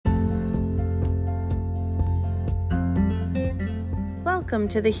Welcome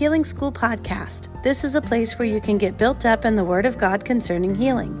to the Healing School Podcast. This is a place where you can get built up in the Word of God concerning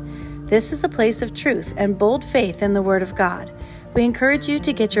healing. This is a place of truth and bold faith in the Word of God. We encourage you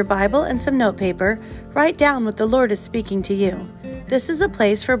to get your Bible and some notepaper, write down what the Lord is speaking to you. This is a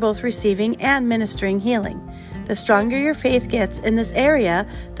place for both receiving and ministering healing. The stronger your faith gets in this area,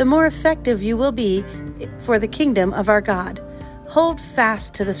 the more effective you will be for the kingdom of our God. Hold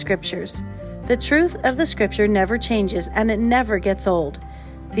fast to the Scriptures. The truth of the Scripture never changes and it never gets old.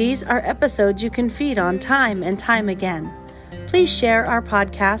 These are episodes you can feed on time and time again. Please share our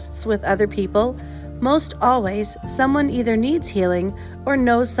podcasts with other people. Most always, someone either needs healing or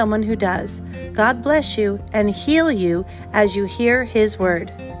knows someone who does. God bless you and heal you as you hear His word.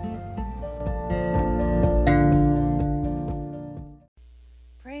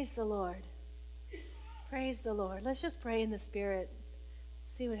 Praise the Lord. Praise the Lord. Let's just pray in the Spirit.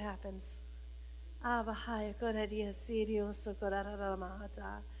 See what happens. Abahaya koradia sirio sokorara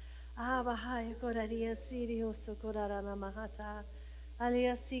mahata. Abahaya koradia sirio sokorara mahata.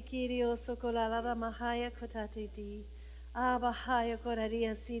 Alia sikirio sokorara mahaya kotatiti. Abahaya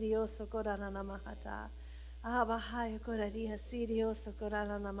koradia sirio sokorara mahata. Abahaya koradia sirio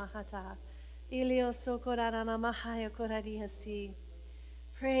sokorara mahata. Ilio sokorara mahaya koradia si.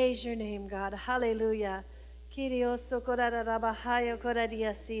 Praise your name, God. Hallelujah. Kirio sokorara bahaya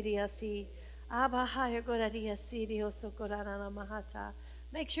koradia siria si.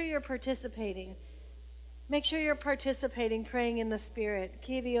 Make sure you're participating. Make sure you're participating, praying in the Spirit.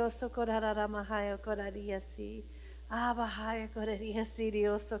 You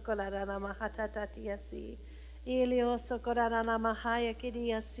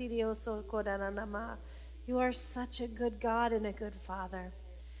are such a good God and a good Father.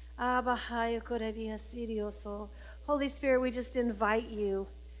 Holy Spirit, we just invite you.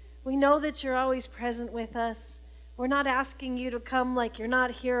 We know that you're always present with us. We're not asking you to come like you're not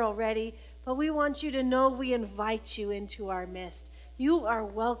here already, but we want you to know we invite you into our midst. You are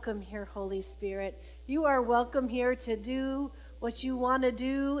welcome here, Holy Spirit. You are welcome here to do what you want to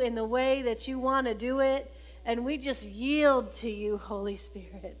do in the way that you want to do it, and we just yield to you, Holy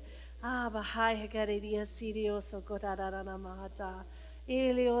Spirit. Mahaya koradia sirio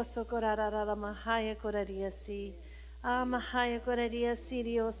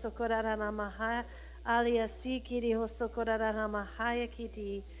sokorarana mahaya alia sikirio sokorarana mahaya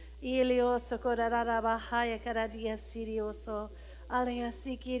kiti ilio sokorarana mahaya karadia sirio so alia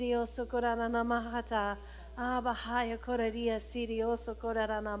sikirio sokorarana mahata abahaya koradia sirio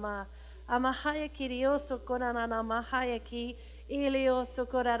sokorarana ma amahaya kirio sokorarana mahaya ki ilio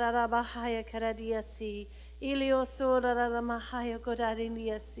sokorarana mahaya karadia si ilio sokorarana mahaya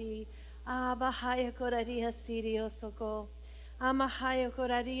koradia si Abahaya koradia sirio soko. Amahaya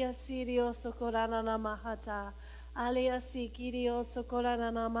koradia sirio sokorana mahata. Alia sikirio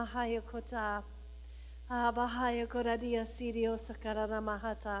sokorana mahaya kota. Abahaya koradia sirio sokorana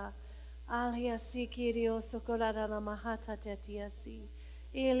mahata. Alia sikirio sokorana mahata tetiasi.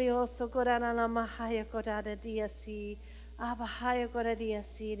 Ilio sokorana mahaya koradia diasi. Abahaya koradia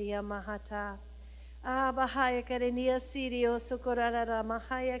siria mahata. Abahaya karenia sirio sokorara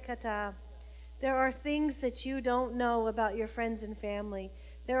mahaya kata. There are things that you don't know about your friends and family.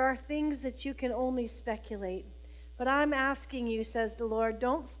 There are things that you can only speculate. But I'm asking you, says the Lord,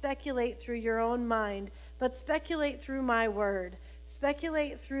 don't speculate through your own mind, but speculate through my word.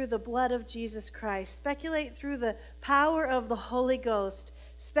 Speculate through the blood of Jesus Christ. Speculate through the power of the Holy Ghost.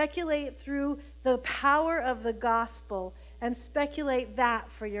 Speculate through the power of the gospel, and speculate that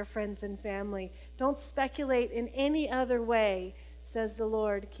for your friends and family. Don't speculate in any other way, says the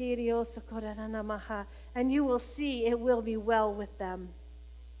Lord. And you will see it will be well with them.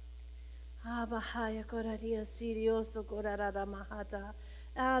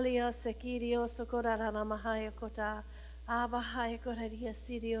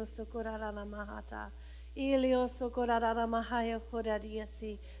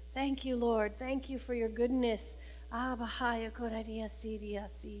 Thank you, Lord. Thank you for your goodness. Abahaya koradia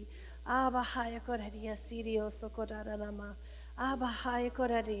siriasi. Abahaya koradia sirio sokodarama. Abahaya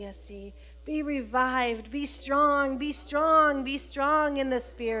koradia si. Be revived. Be strong. Be strong. Be strong in the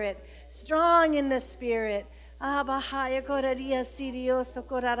Spirit. Strong in the Spirit. Abahaya koradia sirio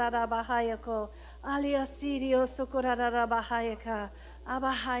sokorara bahaya ko. Alia sirio sokorara bahaya ka.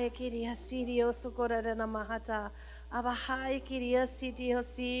 Abahaya kiria sirio sokorara mahata. Abahaya kiria sirio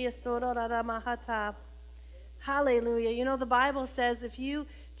si sorara mahata. Hallelujah. You know, the Bible says if you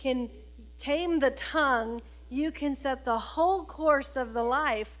can tame the tongue, you can set the whole course of the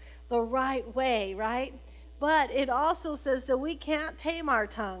life the right way, right? But it also says that we can't tame our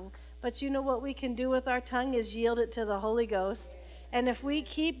tongue. But you know what we can do with our tongue is yield it to the Holy Ghost And if we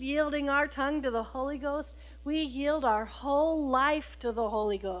keep yielding our tongue to the Holy Ghost, we yield our whole life to the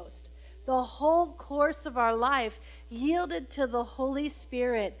Holy Ghost. The whole course of our life yielded to the Holy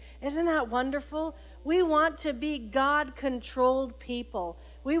Spirit. Isn't that wonderful? We want to be God-controlled people.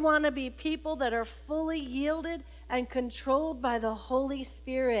 We want to be people that are fully yielded and controlled by the Holy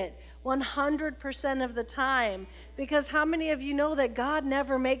Spirit 100% of the time. Because how many of you know that God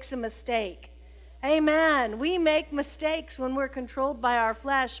never makes a mistake? Amen. We make mistakes when we're controlled by our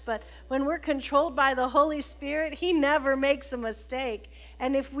flesh, but when we're controlled by the Holy Spirit, He never makes a mistake.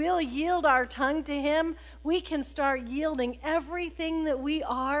 And if we'll yield our tongue to Him, we can start yielding everything that we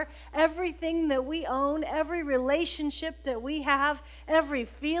are, everything that we own, every relationship that we have, every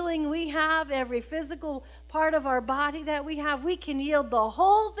feeling we have, every physical part of our body that we have. We can yield the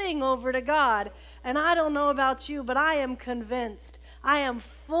whole thing over to God. And I don't know about you, but I am convinced, I am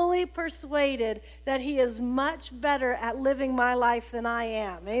fully persuaded that He is much better at living my life than I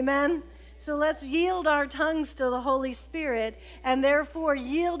am. Amen? So let's yield our tongues to the Holy Spirit, and therefore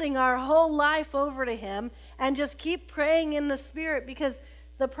yielding our whole life over to Him, and just keep praying in the Spirit, because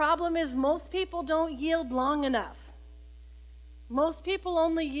the problem is most people don't yield long enough. Most people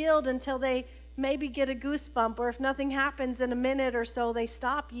only yield until they maybe get a goosebump, or if nothing happens in a minute or so, they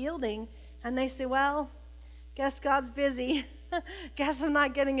stop yielding, and they say, well, guess God's busy. Guess I'm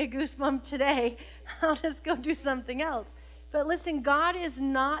not getting a goosebump today. I'll just go do something else. But listen, God is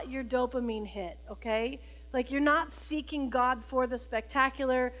not your dopamine hit, okay? Like, you're not seeking God for the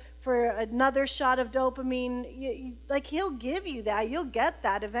spectacular, for another shot of dopamine. Like, He'll give you that. You'll get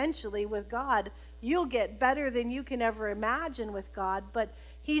that eventually with God. You'll get better than you can ever imagine with God. But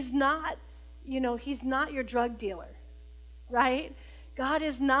He's not, He's not your drug dealer, right? God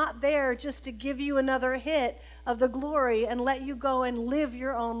is not there just to give you another hit of the glory and let you go and live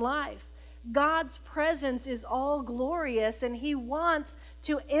your own life. God's presence is all glorious, and He wants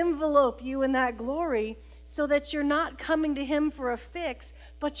to envelope you in that glory so that you're not coming to Him for a fix,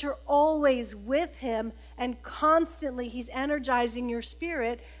 but you're always with Him, and constantly He's energizing your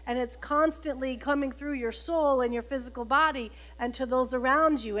spirit, and it's constantly coming through your soul and your physical body and to those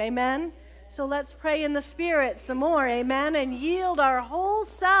around you. Amen? So let's pray in the Spirit some more, amen, and yield our whole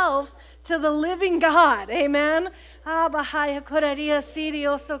self to the living God, amen. Abahaya koraria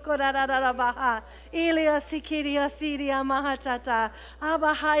sirio sokorararabaha. Ilia sikiria siria mahatata.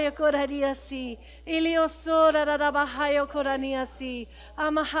 Abahaya koraria si. Ilio sorarabahaya korania si.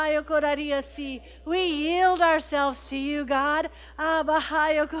 Amahaya koraria si. We yield ourselves to you, God.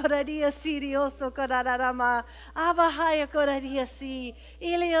 Abahaya koraria sirio sokorararama. Abahaya koraria si.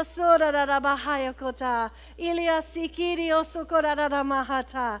 Ilio sorarabahaya kota. Ilia sikirio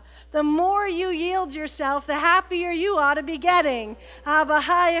sokorararamahata. The more you yield yourself, the happier you ought to be getting. For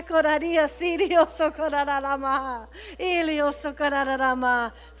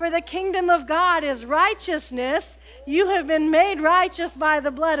the kingdom of God is righteousness. You have been made righteous by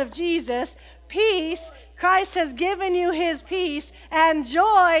the blood of Jesus. Peace, Christ has given you His peace, and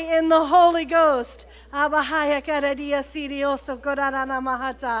joy in the Holy Ghost. Father,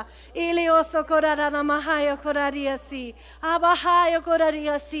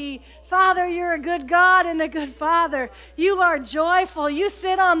 you're a good God and a good Father. You are joyful. You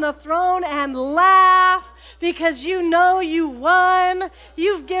sit on the throne and laugh because you know you won.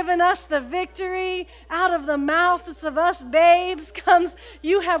 You've given us the victory. Out of the mouths of us babes comes,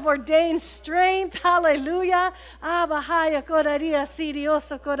 you have ordained strength. Hallelujah. Abahaya koraria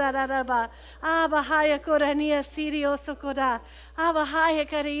sirioso korararaba. Abahaya korania sirioso kora. Abahaya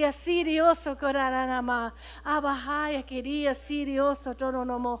karia sirioso korararama. Abahaya kiria sirioso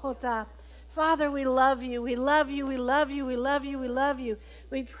toronomohota. Father, we love you. We love you. We love you. We love you. We love you.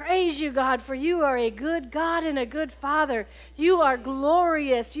 We praise you, God, for you are a good God and a good Father. You are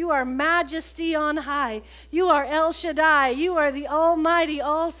glorious. You are majesty on high. You are El Shaddai. You are the almighty,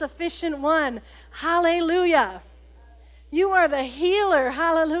 all-sufficient one. Hallelujah. You are the healer.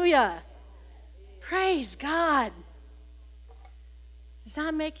 Hallelujah. Praise God. Does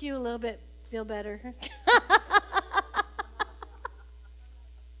that make you a little bit feel better?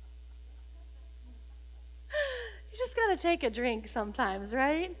 You just got to take a drink sometimes,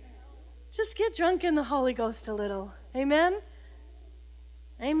 right? Just get drunk in the Holy Ghost a little. Amen?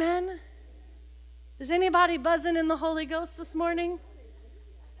 Amen? Is anybody buzzing in the Holy Ghost this morning?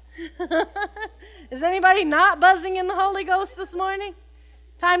 Is anybody not buzzing in the Holy Ghost this morning?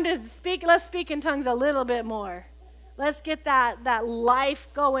 Time to speak. Let's speak in tongues a little bit more. Let's get that life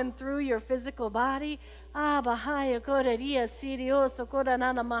going through your physical body. Abahaya koraria sirioso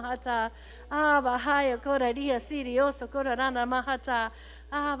koranana mahata. Abahaya koraria sirioso koranana mahata.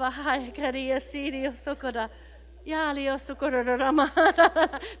 Abahaya karia sirioso kora. There's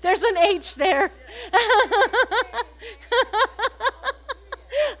an H there.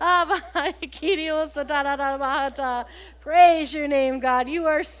 Praise your name, God. You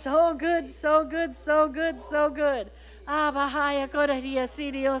are so good, so good, so good, so good. Hallelujah.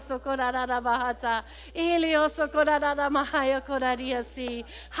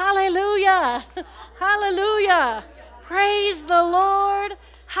 Hallelujah. Praise the Lord.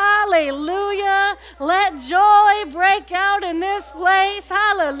 Hallelujah. Let joy break out in this place.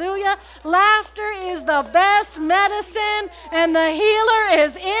 Hallelujah. Laughter is the best medicine, and the healer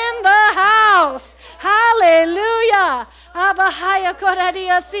is in the house. Hallelujah. Abahaya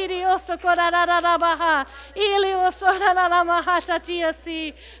koradia siri oso korararabaha. Ili oso rararamahata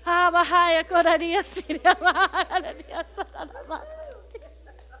tiasi. Abahaya koradia siri abaharadia sararabata.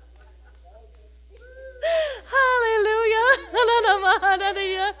 Hallelujah.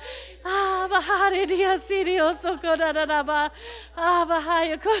 Abaharadia siri oso korararaba.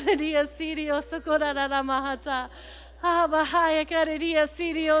 Abahaya koradia siri oso korararamahata.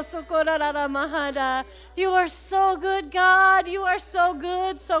 You are so good, God. You are so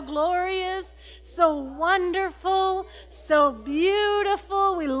good, so glorious, so wonderful, so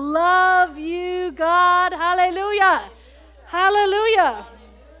beautiful. We love you, God. Hallelujah. Hallelujah.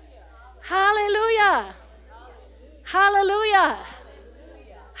 Hallelujah. Hallelujah.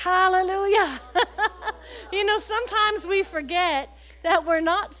 Hallelujah. You know, sometimes we forget that we're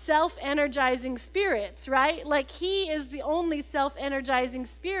not self-energizing spirits, right? Like he is the only self-energizing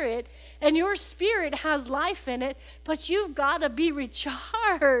spirit, and your spirit has life in it, but you've got to be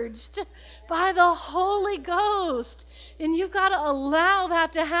recharged by the Holy Ghost. And you've got to allow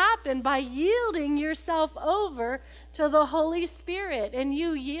that to happen by yielding yourself over to the Holy Spirit. And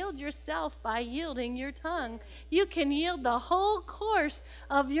you yield yourself by yielding your tongue. You can yield the whole course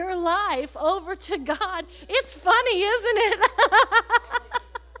of your life over to God. It's funny, isn't it?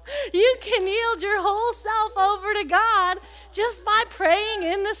 You can yield your whole self over to God just by praying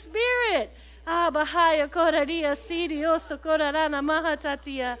in the Spirit. Abahaya koraria sirio sokorarana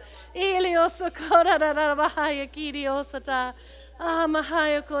mahatatia. Ilio sokorarana bahaya kiriosata.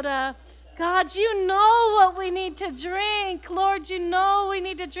 Mahaya kora. God, you know what we need to drink. Lord, you know we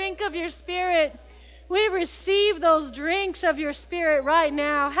need to drink of your Spirit. We receive those drinks of your Spirit right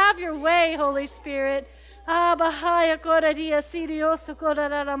now. Have your way, Holy Spirit. Abahaya koraria sirio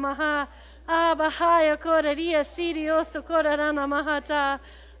sokorarana maha. Abahaya koraria sirio sokorarana mahata.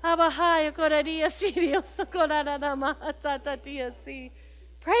 Abahaya koraria sirio sokorarana mahata tatiasi.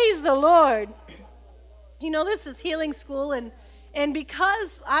 Praise the Lord. You know, this is healing school, and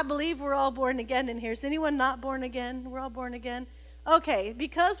because I believe we're all born again in here. Is anyone not born again? We're all born again? Okay,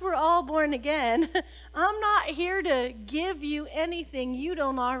 because we're all born again, I'm not here to give you anything you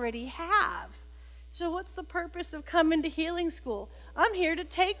don't already have. So what's the purpose of coming to healing school? I'm here to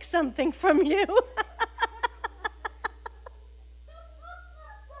take something from you.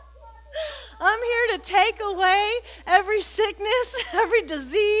 I'm here to take away every sickness, every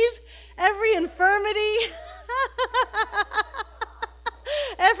disease, every infirmity,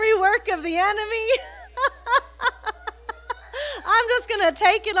 every work of the enemy. I'm just going to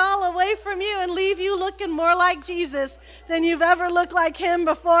take it all away from you and leave you looking more like Jesus than you've ever looked like him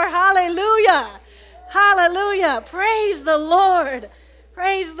before. Hallelujah. Hallelujah. Praise the Lord.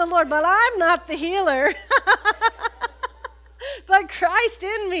 Praise the Lord. But I'm not the healer. But Christ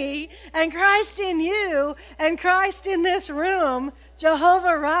in me, and Christ in you, and Christ in this room,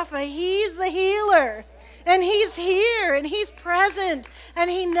 Jehovah Rapha, he's the healer. And he's here, and he's present,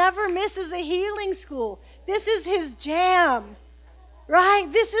 and he never misses a healing school. This is his jam,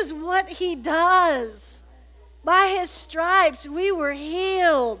 right? This is what he does. By his stripes, we were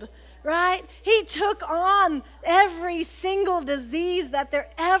healed, right? He took on every single disease that there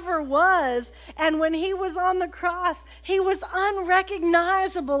ever was. And when he was on the cross, he was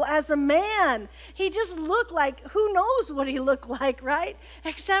unrecognizable as a man. He just looked like, who knows what he looked like, right?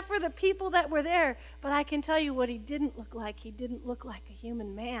 Except for the people that were there. But I can tell you what he didn't look like. He didn't look like a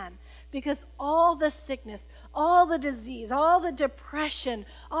human man. Because all the sickness, all the disease, all the depression,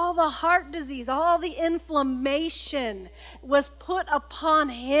 all the heart disease, all the inflammation was put upon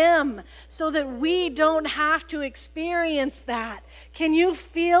him so that we don't have to experience that. Can you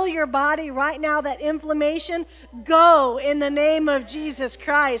feel your body right now, that inflammation? Go in the name of Jesus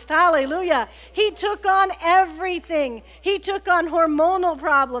Christ. Hallelujah. He took on everything. He took on hormonal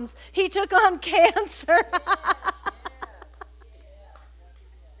problems. He took on cancer.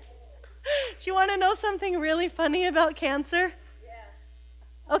 Do you want to know something really funny about cancer?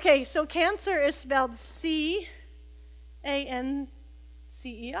 Yeah. Okay, so cancer is spelled C-A-N-C-E-R.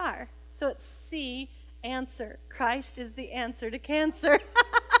 So it's C-A-N-C-E-R. answer. Christ is the answer to cancer.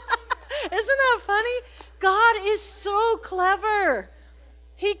 Isn't that funny? God is so clever.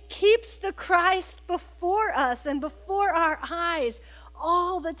 He keeps the Christ before us and before our eyes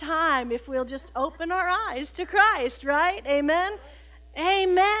all the time if we'll just open our eyes to Christ, right? Amen?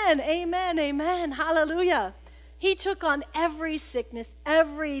 Amen, amen, amen. Hallelujah. He took on every sickness,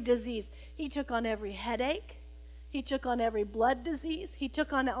 every disease. He took on every headache. He took on every blood disease. He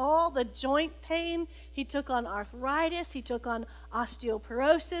took on all the joint pain. He took on arthritis. He took on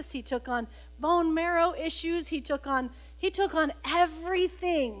osteoporosis. He took on bone marrow issues. He took on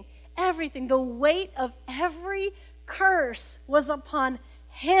everything. Everything. The weight of every curse was upon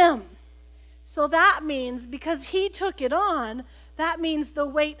him. So that means because he took it on, that means the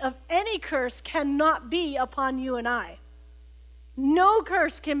weight of any curse cannot be upon you and I. No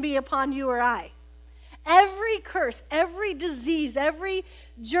curse can be upon you or I. Every curse, every disease, every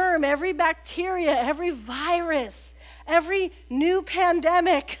germ, every bacteria, every virus, every new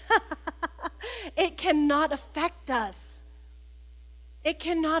pandemic, it cannot affect us. It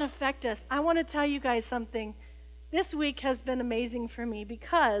cannot affect us. I want to tell you guys something. This week has been amazing for me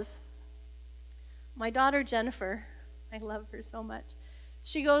because my daughter Jennifer, I love her so much.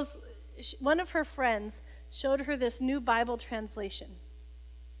 One of her friends showed her this new Bible translation.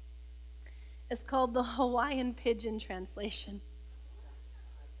 It's called the Hawaiian Pigeon Translation.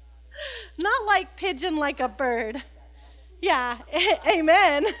 Not like pigeon like a bird. Yeah,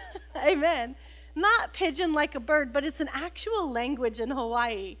 amen, amen. Not pigeon like a bird, but it's an actual language in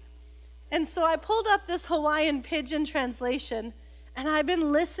Hawaii. And so I pulled up this Hawaiian Pigeon Translation, and I've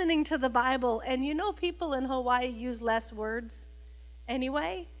been listening to the Bible, and you know people in Hawaii use less words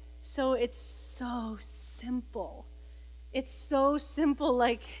anyway, so it's so simple. It's so simple,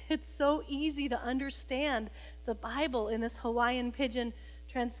 like it's so easy to understand the Bible in this Hawaiian Pigeon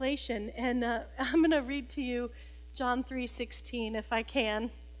Translation. And I'm going to read to you John 3:16 if I can.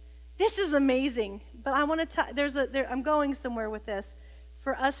 This is amazing, but I want to I'm going somewhere with this.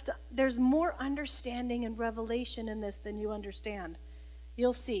 For us to, there's more understanding and revelation in this than you understand.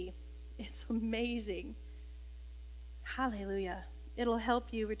 You'll see. It's amazing. Hallelujah. It'll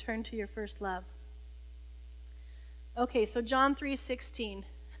help you return to your first love. Okay, so John 3:16.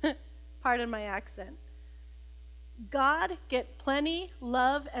 Pardon my accent. God get plenty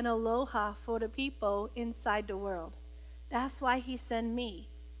love and aloha for the people inside the world. That's why he sent me.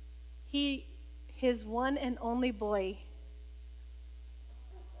 His one and only boy.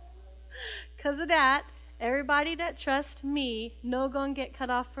 Because of that, everybody that trusts me no gonna get cut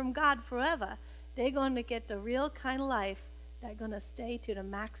off from God forever. They're going to get the real kind of life that's going to stay to the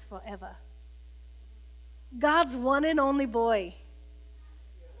max forever. God's one and only boy.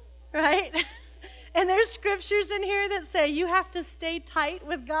 Right? And there's scriptures in here that say you have to stay tight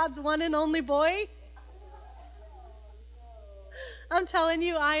with God's one and only boy. I'm telling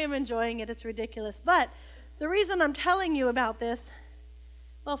you, I am enjoying it. It's ridiculous. But the reason I'm telling you about this,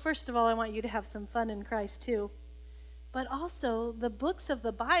 well, first of all, I want you to have some fun in Christ too. But also, the books of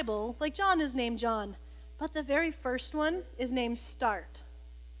the Bible, like John is named John, but the very first one is named Start.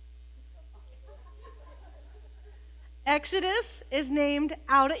 Exodus is named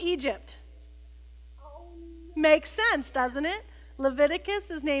Out of Egypt. Makes sense, doesn't it?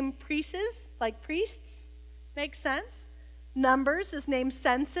 Leviticus is named Priests, like priests. Makes sense. Numbers is named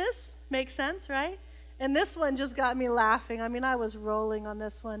Census. Makes sense, right? And this one just got me laughing. I mean, I was rolling on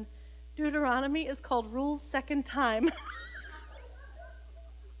this one. Deuteronomy is called Rules Second Time.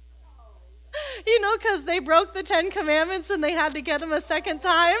 You know, because they broke the 10 Commandments and they had to get them a second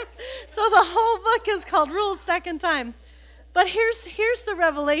time. So the whole book is called Rules Second Time. But here's the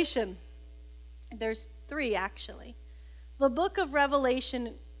revelation. There's 3, actually. The book of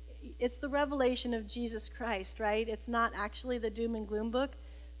Revelation, it's the revelation of Jesus Christ, right? It's not actually the doom and gloom book.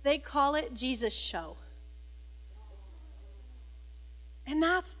 They call it Jesus Show. And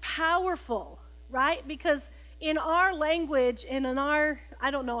that's powerful, right? Because in our language and in our,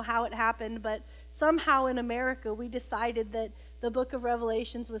 I don't know how it happened, but somehow in America we decided that the book of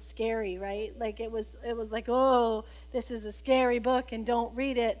Revelations was scary, right? Like it was like, oh, this is a scary book and don't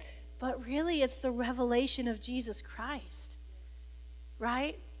read it. But really it's the revelation of Jesus Christ,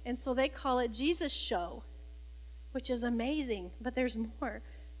 right? And so they call it Jesus Show, which is amazing, but there's more.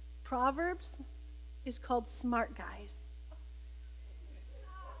 Proverbs is called Smart Guys.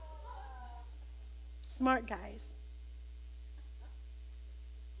 Smart Guys.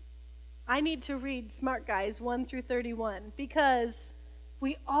 I need to read Smart Guys 1 through 31 because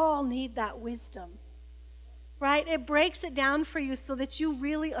we all need that wisdom, right? It breaks it down for you so that you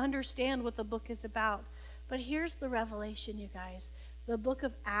really understand what the book is about. But here's the revelation, you guys. The book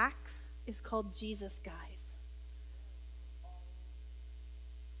of Acts is called Jesus, guys.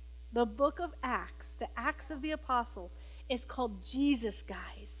 The book of Acts, the Acts of the Apostle, is called Jesus,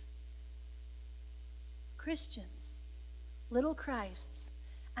 guys. Christians, little Christs.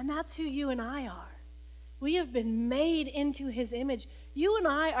 And that's who you and I are. We have been made into his image. You and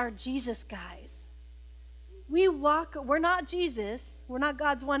I are Jesus, guys. We're not Jesus. We're not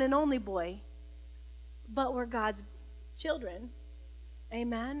God's one and only boy. But we're God's children.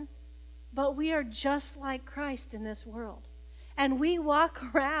 Amen? But we are just like Christ in this world. And we walk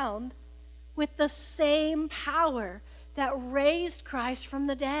around with the same power that raised Christ from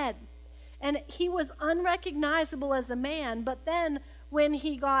the dead. And he was unrecognizable as a man, but then when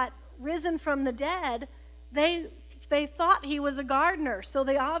he got risen from the dead, they thought he was a gardener, so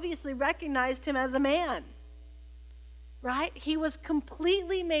they obviously recognized him as a man. Right? He was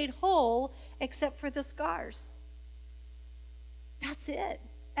completely made whole except for the scars. That's it.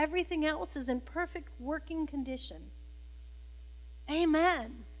 Everything else is in perfect working condition.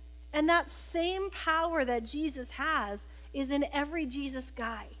 Amen. And that same power that Jesus has is in every Jesus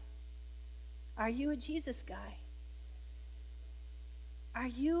guy. Are you a Jesus guy? Are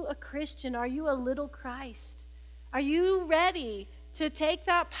you a Christian? Are you a little Christ? Are you ready to take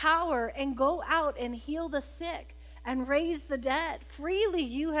that power and go out and heal the sick and raise the dead? Freely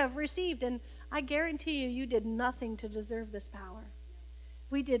you have received. And I guarantee you, you did nothing to deserve this power.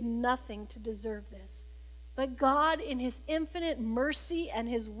 We did nothing to deserve this. But God, in his infinite mercy and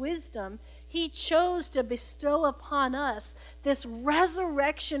his wisdom, he chose to bestow upon us this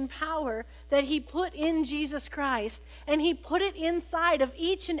resurrection power that he put in Jesus Christ, and he put it inside of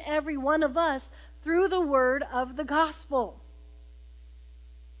each and every one of us through the word of the gospel.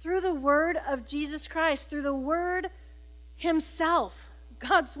 Through the word of Jesus Christ, through the word himself,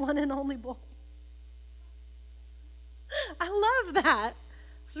 God's one and only boy. I love that.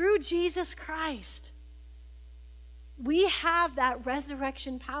 Through Jesus Christ. We have that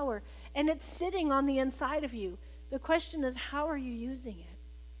resurrection power, and it's sitting on the inside of you. The question is, how are you using it?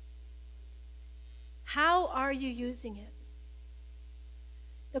 How are you using it?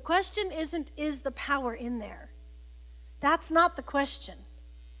 The question isn't, is the power in there? That's not the question.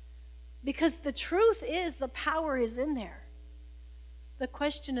 Because the truth is, the power is in there. The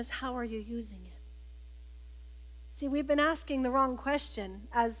question is, how are you using it? See, we've been asking the wrong question,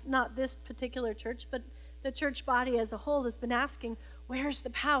 as not this particular church, but the church body as a whole has been asking, where's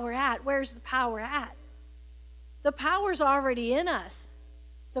the power at? Where's the power at? The power's already in us.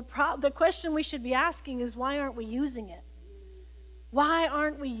 The question we should be asking is, why aren't we using it? Why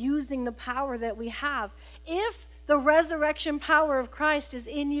aren't we using the power that we have? If the resurrection power of Christ is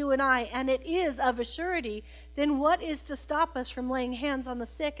in you and I, and it is of a surety, then what is to stop us from laying hands on the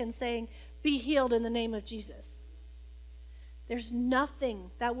sick and saying, be healed in the name of Jesus? There's nothing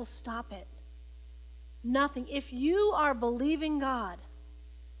that will stop it. Nothing. If you are believing God,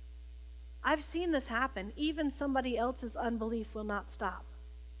 I've seen this happen. Even somebody else's unbelief will not stop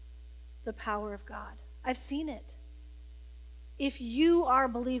the power of God. I've seen it. If you are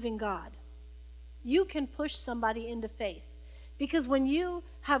believing God, you can push somebody into faith. Because when you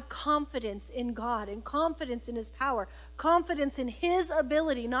have confidence in God and confidence in his power, confidence in his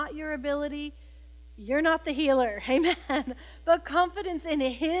ability, not your ability, you're not the healer, amen. But confidence in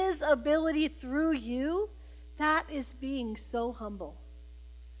his ability through you, that is being so humble.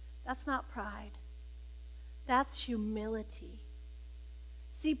 That's not pride. That's humility.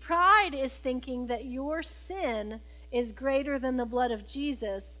 See, pride is thinking that your sin is greater than the blood of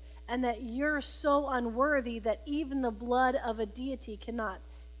Jesus and that you're so unworthy that even the blood of a deity cannot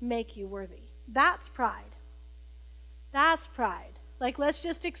make you worthy. That's pride. That's pride. Like, let's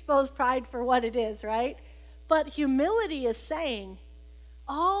just expose pride for what it is, right? But humility is saying,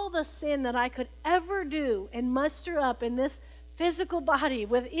 all the sin that I could ever do and muster up in this physical body,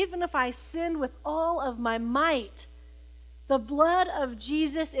 with even if I sinned with all of my might, the blood of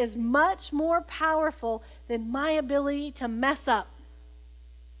Jesus is much more powerful than my ability to mess up.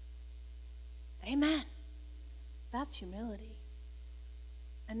 Amen. That's humility.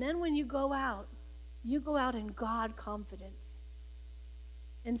 And then when you go out in God confidence.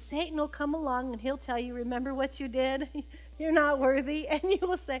 And Satan will come along and he'll tell you, remember what you did? You're not worthy. And you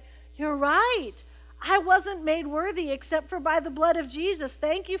will say, you're right. I wasn't made worthy except for by the blood of Jesus.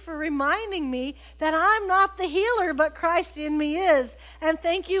 Thank you for reminding me that I'm not the healer, but Christ in me is. And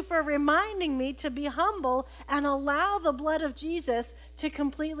thank you for reminding me to be humble and allow the blood of Jesus to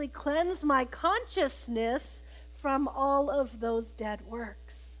completely cleanse my consciousness from all of those dead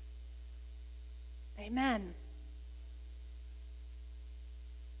works. Amen.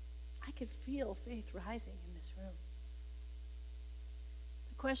 I could feel faith rising in this room.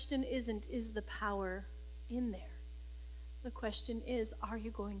 The question isn't, is the power in there? The question is, are you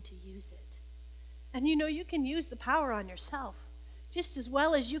going to use it? And you can use the power on yourself just as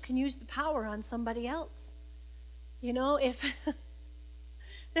well as you can use the power on somebody else. If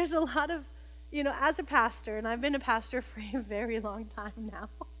there's a lot of, as a pastor, and I've been a pastor for a very long time now,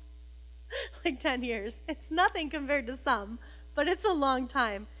 like 10 years. It's nothing compared to some, but it's a long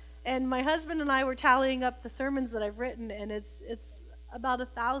time. And my husband and I were tallying up the sermons that I've written, and it's about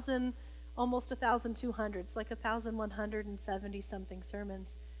 1,000, almost 1,200. It's like 1,170 something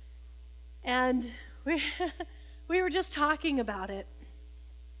sermons. And we were just talking about it.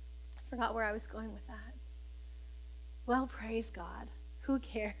 I forgot where I was going with that. Well, praise God. Who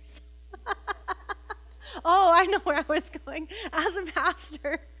cares? Oh, I know where I was going. As a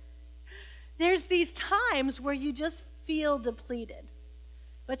pastor, there's these times where you just feel depleted.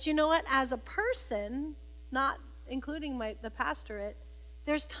 But you know what? As a person, not including the pastorate,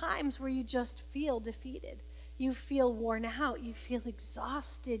 there's times where you just feel defeated. You feel worn out. You feel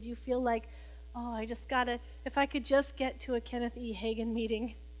exhausted. You feel like, oh, if I could just get to a Kenneth E. Hagin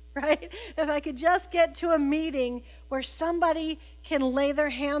meeting, right? If I could just get to a meeting where somebody can lay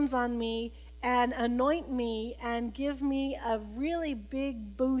their hands on me and anoint me and give me a really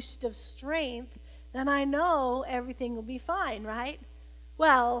big boost of strength, then I know everything will be fine, right?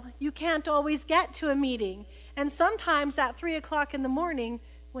 Well, you can't always get to a meeting. And sometimes at 3 o'clock in the morning,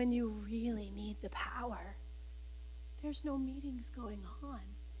 when you really need the power, there's no meetings going on.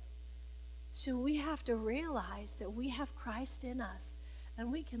 So we have to realize that we have Christ in us,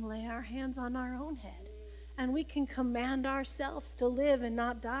 and we can lay our hands on our own head, and we can command ourselves to live and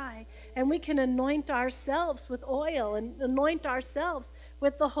not die, and we can anoint ourselves with oil and anoint ourselves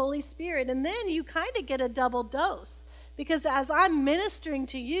with the Holy Spirit. And then you kind of get a double dose, because as I'm ministering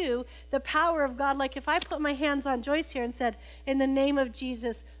to you, the power of God, like if I put my hands on Joyce here and said, in the name of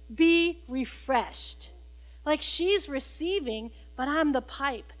Jesus, be refreshed. Like she's receiving, but I'm the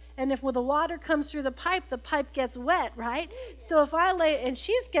pipe. And if the water comes through the pipe gets wet, right? So if I and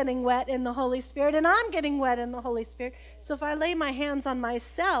she's getting wet in the Holy Spirit, and I'm getting wet in the Holy Spirit. So if I lay my hands on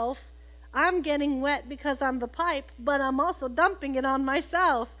myself, I'm getting wet because I'm the pipe, but I'm also dumping it on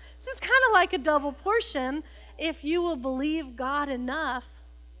myself. So it's kind of like a double portion if you will believe God enough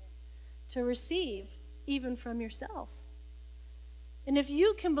to receive even from yourself. And if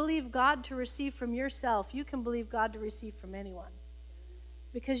you can believe God to receive from yourself, you can believe God to receive from anyone.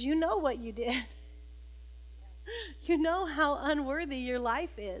 Because you know what you did. You know how unworthy your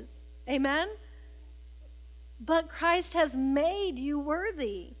life is. Amen? But Christ has made you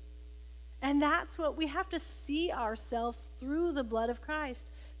worthy. And that's what we have to see ourselves through the blood of Christ.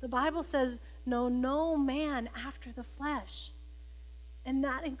 The Bible says, know no man after the flesh. And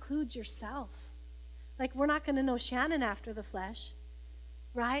that includes yourself. Like, we're not going to know Shannon after the flesh,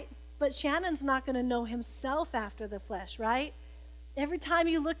 right? But Shannon's not going to know himself after the flesh, right? Every time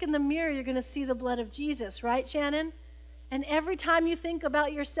you look in the mirror, you're going to see the blood of Jesus, right, Shannon? And every time you think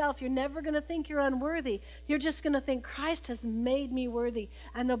about yourself, you're never going to think you're unworthy. You're just going to think, Christ has made me worthy,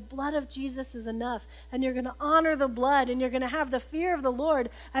 and the blood of Jesus is enough. And you're going to honor the blood, and you're going to have the fear of the Lord,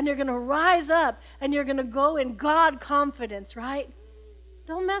 and you're going to rise up, and you're going to go in God confidence, right?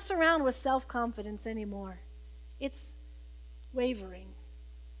 Don't mess around with self-confidence anymore. It's wavering,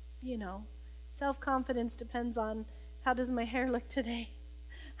 Self-confidence depends on, how does my hair look today?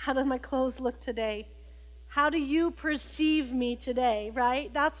 How do my clothes look today? How do you perceive me today,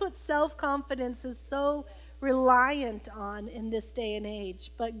 right? That's what self-confidence is so reliant on in this day and age.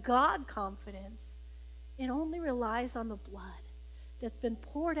 But God confidence, it only relies on the blood that's been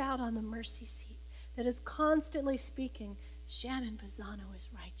poured out on the mercy seat, that is constantly speaking, Shannon Pisano is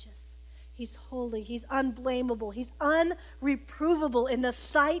righteous. He's holy. He's unblameable. He's unreprovable in the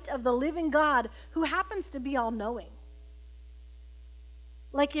sight of the living God, who happens to be all-knowing.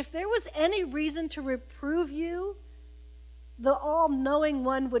 Like, if there was any reason to reprove you, the all-knowing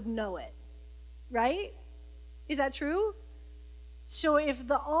one would know it, right? Is that true? So if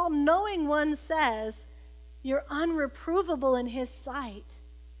the all-knowing one says you're unreprovable in his sight,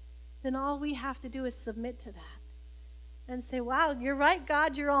 then all we have to do is submit to that and say, wow, you're right,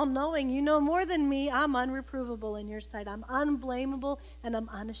 God, you're all-knowing. You know more than me. I'm unreprovable in your sight. I'm unblameable, and I'm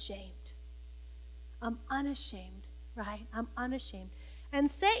unashamed. I'm unashamed, right? I'm unashamed. And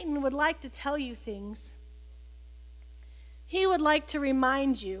Satan would like to tell you things. He would like to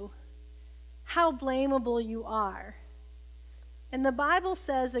remind you how blamable you are. And the Bible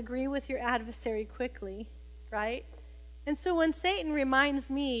says, agree with your adversary quickly, right? And so when Satan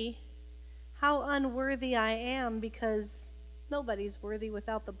reminds me how unworthy I am, because nobody's worthy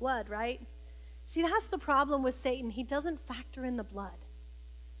without the blood, right? See, that's the problem with Satan. He doesn't factor in the blood.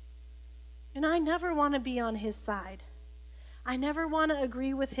 And I never want to be on his side. I never want to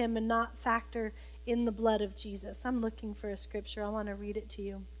agree with him and not factor in the blood of Jesus. I'm looking for a scripture. I want to read it to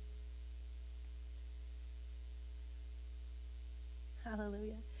you.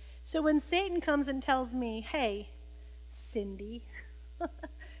 Hallelujah. So when Satan comes and tells me, hey, Cindy,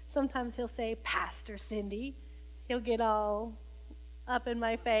 sometimes he'll say, Pastor Cindy. He'll get all up in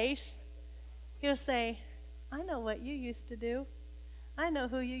my face. He'll say, I know what you used to do. I know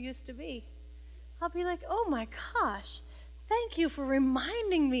who you used to be. I'll be like, oh my gosh, thank you for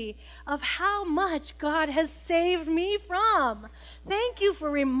reminding me of how much God has saved me from. Thank you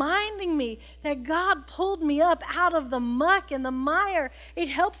for reminding me that God pulled me up out of the muck and the mire. It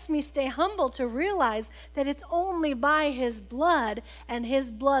helps me stay humble to realize that it's only by his blood and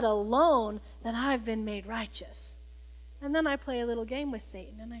his blood alone that I've been made righteous. And then I play a little game with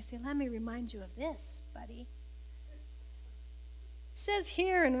Satan and I say, let me remind you of this, buddy. It says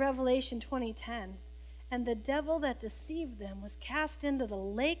here in Revelation 20:10, and the devil that deceived them was cast into the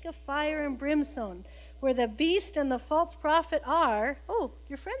lake of fire and brimstone, where the beast and the false prophet are. Oh,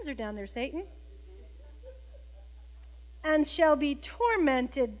 your friends are down there, Satan. And shall be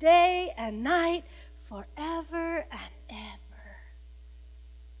tormented day and night forever and ever.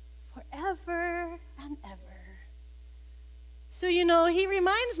 Forever and ever. So, he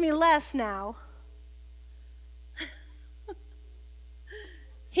reminds me less now.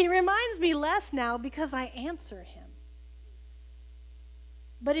 He reminds me less now because I answer him.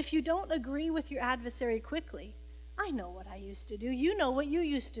 But if you don't agree with your adversary quickly, I know what I used to do. You know what you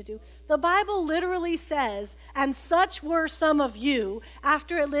used to do. The Bible literally says, and such were some of you,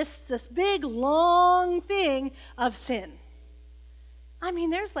 after it lists this big, long thing of sin. I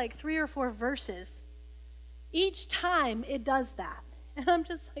mean, there's like 3 or 4 verses. Each time it does that. And I'm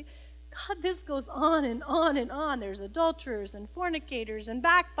just like, God, this goes on and on and on. There's adulterers and fornicators and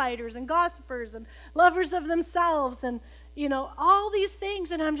backbiters and gossipers and lovers of themselves and, all these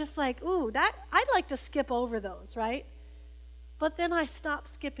things. And I'm just like, ooh, I'd like to skip over those, right? But then I stop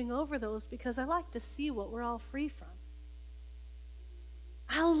skipping over those because I like to see what we're all free from.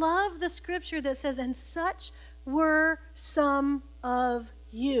 I love the scripture that says, and such were some of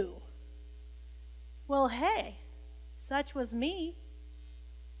you. Well, hey, such was me.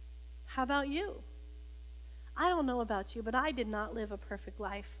 How about you? I don't know about you, but I did not live a perfect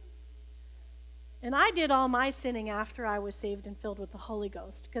life. And I did all my sinning after I was saved and filled with the Holy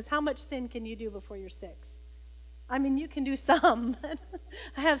Ghost. Because how much sin can you do before you're 6? I mean, you can do some.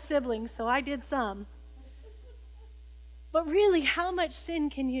 I have siblings, so I did some. But really, how much sin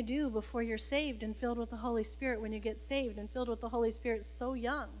can you do before you're saved and filled with the Holy Spirit when you get saved and filled with the Holy Spirit so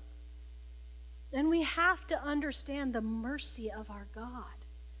young? And we have to understand the mercy of our God.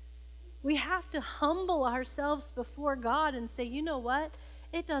 We have to humble ourselves before God and say, you know what?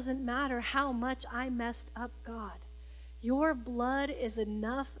 It doesn't matter how much I messed up, God. Your blood is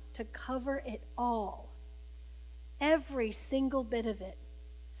enough to cover it all. Every single bit of it.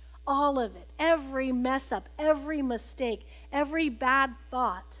 All of it. Every mess up. Every mistake. Every bad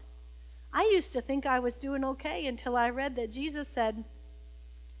thought. I used to think I was doing okay until I read that Jesus said,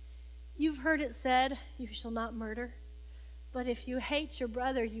 you've heard it said, you shall not murder. But if you hate your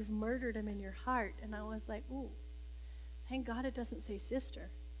brother, you've murdered him in your heart. And I was like, ooh, thank God it doesn't say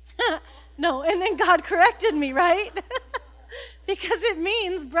sister. No, and then God corrected me, right? Because it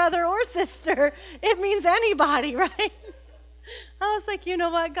means brother or sister. It means anybody, right? I was like, you know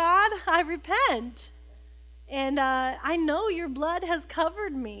what, God? I repent. And I know your blood has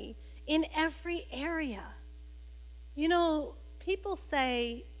covered me in every area. People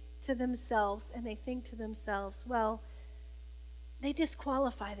say to themselves, and they think to themselves, well, they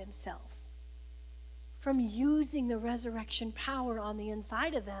disqualify themselves from using the resurrection power on the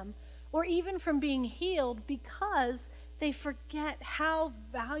inside of them, or even from being healed because they forget how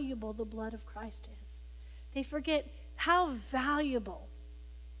valuable the blood of Christ is. They forget how valuable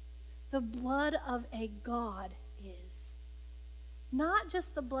the blood of a God is. Not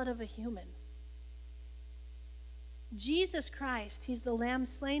just the blood of a human. Jesus Christ, he's the lamb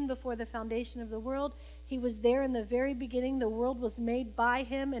slain before the foundation of the world. He was there in the very beginning. The world was made by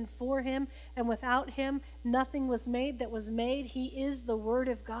him and for him, and without him, nothing was made that was made. He is the Word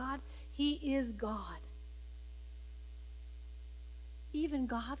of God. He is God. Even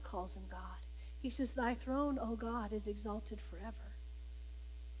God calls him God. He says, thy throne, O God, is exalted forever.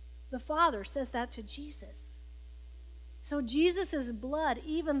 The Father says that to Jesus. So Jesus' blood,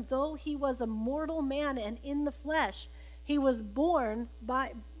 even though he was a mortal man and in the flesh, he was born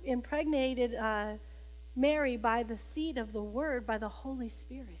by, impregnated Mary by the seed of the Word, by the Holy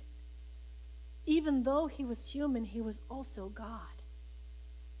Spirit. Even though he was human, he was also God.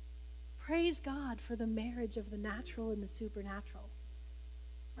 Praise God for the marriage of the natural and the supernatural,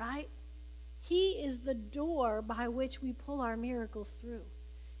 right? He is the door by which we pull our miracles through.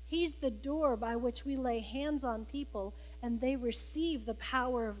 He's the door by which we lay hands on people and they receive the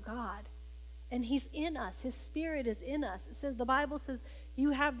power of God. And he's in us. His spirit is in us. It says, the Bible says,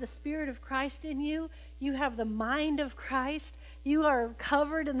 you have the spirit of Christ in you. You have the mind of Christ. You are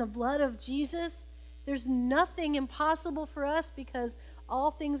covered in the blood of Jesus. There's nothing impossible for us because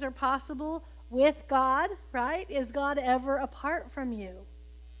all things are possible with God, right? Is God ever apart from you?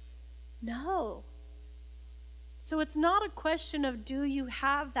 No. So it's not a question of do you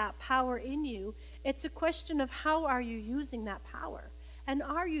have that power in you? It's a question of how are you using that power? And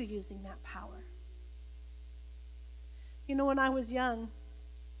are you using that power? You know, when I was young,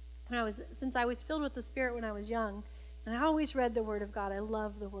 since I was filled with the Spirit when I was young, and I always read the Word of God. I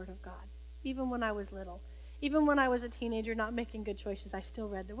love the Word of God, even when I was little. Even when I was a teenager not making good choices, I still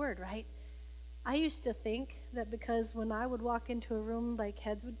read the Word, right? I used to think that because when I would walk into a room, like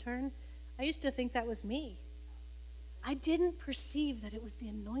heads would turn, I used to think that was me. I didn't perceive that it was the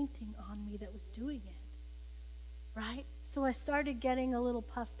anointing on me that was doing it, right? So I started getting a little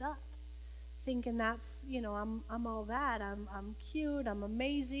puffed up, thinking that's, you know, I'm all that. I'm cute. I'm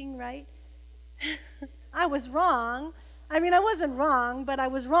amazing, right? I was wrong. I mean, I wasn't wrong, but I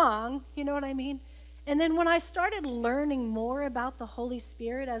was wrong. You know what I mean? And then when I started learning more about the Holy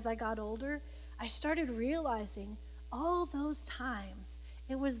Spirit as I got older, I started realizing all those times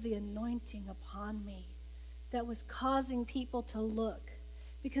it was the anointing upon me that was causing people to look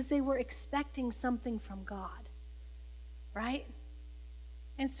because they were expecting something from God, right?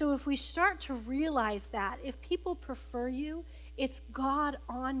 And so if we start to realize that, if people prefer you, it's God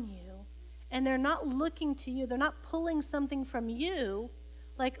on you, and they're not looking to you, they're not pulling something from you,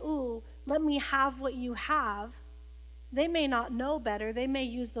 like, ooh, let me have what you have. They may not know better, they may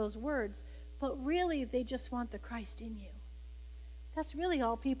use those words, but really they just want the Christ in you. That's really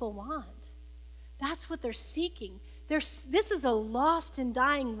all people want. That's what they're seeking. This is a lost and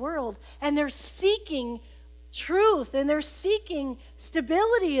dying world, and they're seeking truth, and they're seeking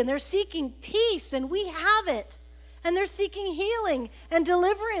stability, and they're seeking peace, and we have it. And they're seeking healing and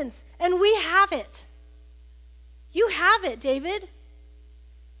deliverance, and we have it. You have it, David.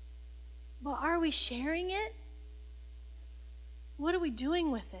 But are we sharing it? What are we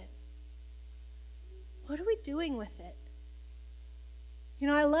doing with it? What are we doing with it? You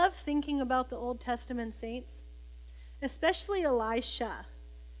know, I love thinking about the Old Testament saints, especially Elisha,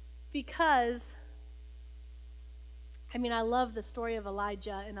 because, I mean, I love the story of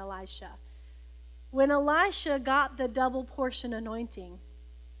Elijah and Elisha. When Elisha got the double portion anointing,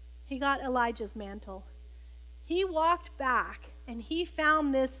 he got Elijah's mantle. He walked back and he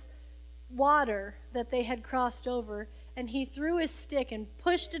found this water that they had crossed over, and he threw his stick and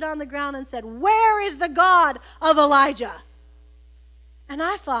pushed it on the ground and said, "Where is the God of Elijah?" And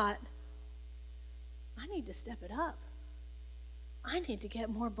I thought, I need to step it up. I need to get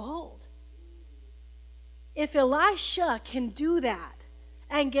more bold. If Elisha can do that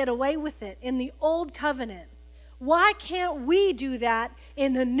and get away with it in the old covenant, why can't we do that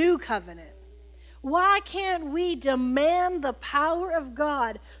in the new covenant? Why can't we demand the power of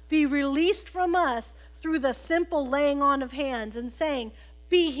God be released from us through the simple laying on of hands and saying,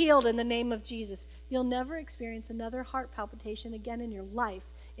 "Be healed in the name of Jesus"? You'll never experience another heart palpitation again in your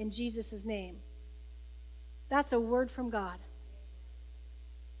life in Jesus' name. That's a word from God.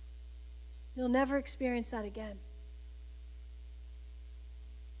 You'll never experience that again.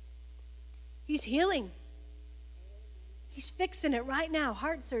 He's healing. He's fixing it right now,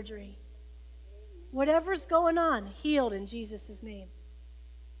 heart surgery. Whatever's going on, healed in Jesus' name.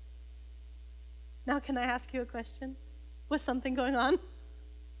 Now, can I ask you a question? Was something going on?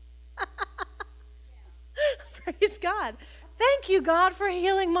 Praise God. Thank you, God, for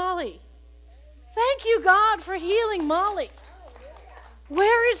healing Molly. Thank you, God, for healing Molly.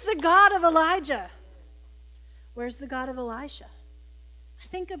 Where is the God of Elijah? Where's the God of Elisha? I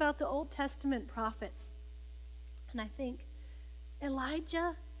think about the Old Testament prophets, and I think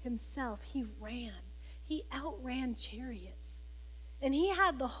Elijah himself, he outran chariots, and he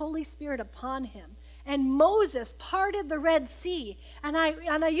had the Holy Spirit upon him. And Moses parted the Red Sea, and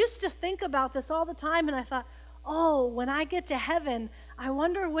I used to think about this all the time, and I thought, oh, when I get to heaven, I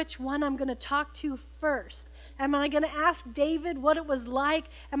wonder which one I'm going to talk to first. Am I going to ask David what it was like?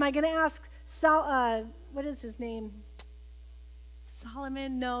 Am I going to ask what is his name?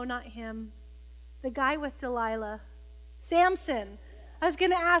 Solomon? No, not him. The guy with Delilah. Samson. I was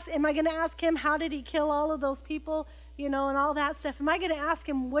going to ask, am I going to ask him how did he kill all of those people, and all that stuff? Am I going to ask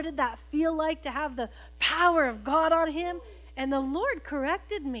him what did that feel like to have the power of God on him? And the Lord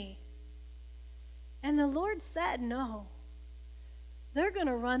corrected me. And the Lord said, no. They're going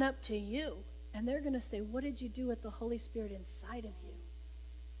to run up to you, and they're going to say, what did you do with the Holy Spirit inside of you?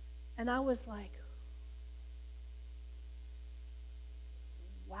 And I was like,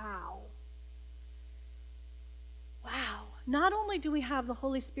 wow. Wow. Not only do we have the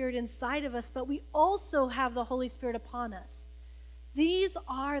Holy Spirit inside of us, but we also have the Holy Spirit upon us. These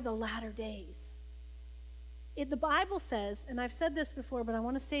are the latter days. The Bible says, and I've said this before, but I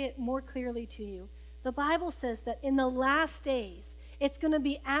want to say it more clearly to you. The Bible says that in the last days, it's going to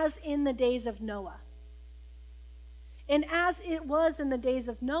be as in the days of Noah. And as it was in the days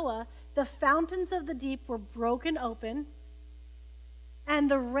of Noah, the fountains of the deep were broken open, and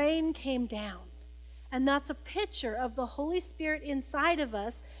the rain came down. And that's a picture of the Holy Spirit inside of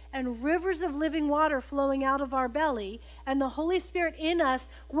us and rivers of living water flowing out of our belly, and the Holy Spirit in us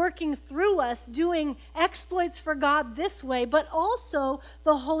working through us, doing exploits for God this way, but also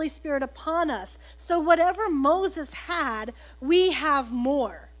the Holy Spirit upon us. So whatever Moses had, we have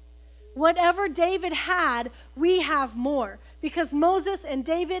more. Whatever David had, we have more. Because Moses and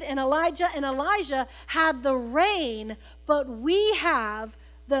David and Elijah and Elijah had the rain, but we have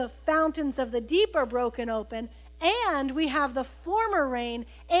the fountains of the deep are broken open, and we have the former rain,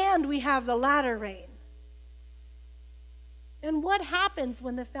 and we have the latter rain. And what happens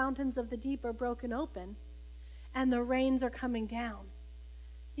when the fountains of the deep are broken open and the rains are coming down?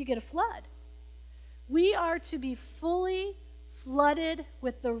 You get a flood. We are to be fully flooded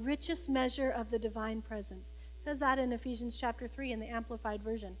with the richest measure of the divine presence. It says that in Ephesians chapter 3 in the Amplified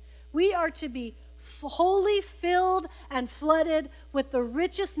Version. We are to be wholly filled and flooded with the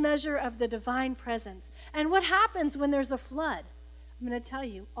richest measure of the divine presence. And what happens when there's a flood? I'm going to tell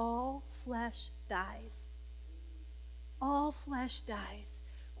you, all flesh dies. All flesh dies.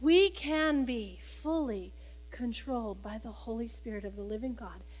 We can be fully controlled by the Holy Spirit of the living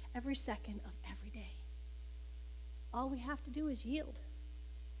God every second of every day. All we have to do is yield.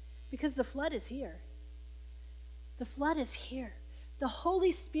 Because the flood is here. The flood is here. The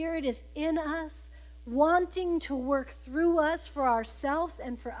Holy Spirit is in us, wanting to work through us for ourselves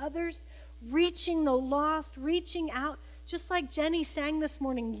and for others, reaching the lost, reaching out. Just like Jenny sang this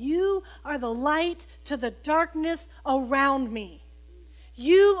morning, you are the light to the darkness around me.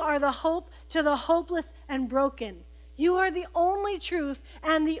 You are the hope to the hopeless and broken. You are the only truth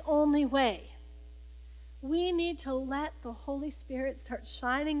and the only way. We need to let the Holy Spirit start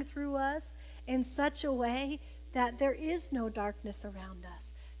shining through us in such a way that there is no darkness around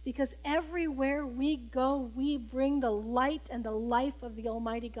us. Because everywhere we go, we bring the light and the life of the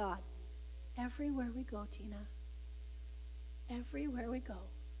Almighty God. Everywhere we go, Tina. Everywhere we go.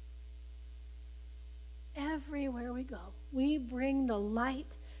 Everywhere we go. We bring the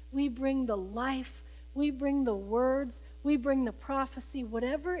light. We bring the life. We bring the words. We bring the prophecy.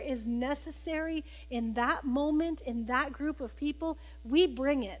 Whatever is necessary in that moment, in that group of people, we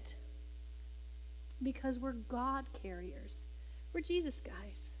bring it. Because we're God carriers. We're Jesus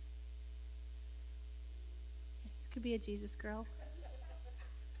guys. You could be a Jesus girl.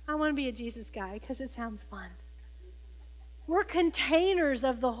 I want to be a Jesus guy because it sounds fun. We're containers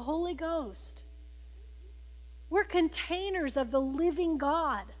of the Holy Ghost. We're containers of the living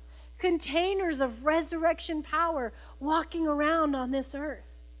God. Containers of resurrection power walking around on this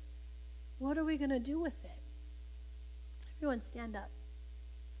earth. What are we going to do with it? Everyone stand up.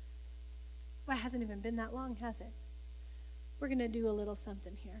 Well, it hasn't even been that long, has it? We're going to do a little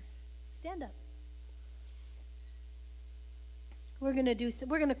something here. Stand up. We're going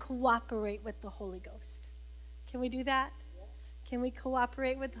to cooperate with the Holy Ghost. Can we do that? Can we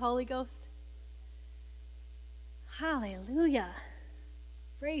cooperate with the Holy Ghost? Hallelujah.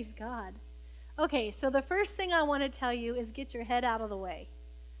 Praise God. Okay, so the first thing I want to tell you is get your head out of the way.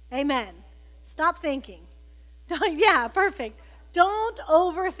 Amen. Stop thinking. Yeah, perfect. Don't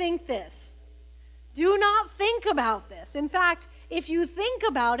overthink this. Do not think about this. In fact, if you think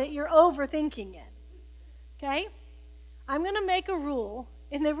about it, you're overthinking it. Okay? I'm going to make a rule,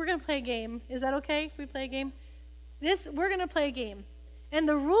 and then we're going to play a game. Is that okay if we play a game? We're going to play a game. And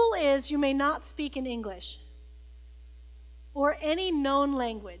the rule is you may not speak in English or any known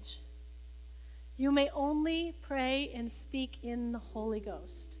language. You may only pray and speak in the Holy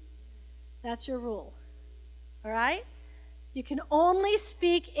Ghost. That's your rule. All right? You can only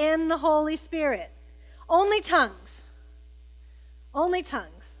speak in the Holy Spirit. Only tongues. Only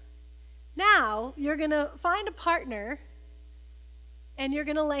tongues. Now, you're going to find a partner, and you're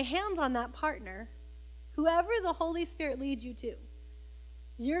going to lay hands on that partner, whoever the Holy Spirit leads you to.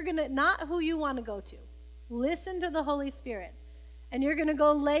 You're going to, not who you want to go to. Listen to the Holy Spirit. And you're going to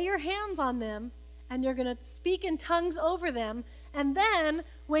go lay your hands on them, and you're going to speak in tongues over them. And then,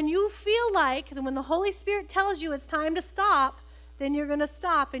 when you feel like, when the Holy Spirit tells you it's time to stop, then you're going to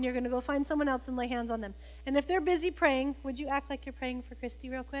stop and you're going to go find someone else and lay hands on them. And if they're busy praying, would you act like you're praying for Christy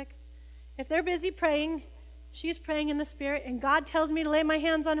real quick? If they're busy praying, she's praying in the Spirit, and God tells me to lay my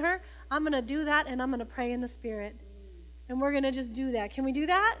hands on her, I'm going to do that, and I'm going to pray in the Spirit. And we're going to just do that. Can we do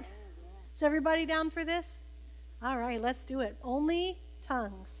that? Is everybody down for this? All right, let's do it. Only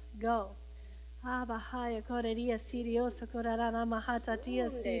tongues. Go. Abahaya koreria sirio sokorana mahata tia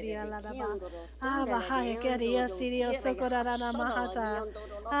siria ladaba. Abahaya keria sirio sokorana mahata.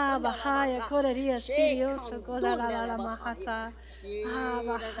 Abahaya koreria sirio sokorana mahata.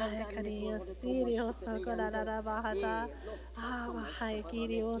 Abahaya keria sirio sokorana mahata. Abahaya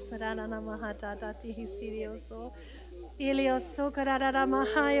kirio sorana mahata tati sirio so. Ilio sokorara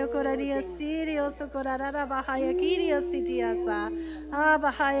mahaya koraria sirio sokorara bahaya kirio sitiasa.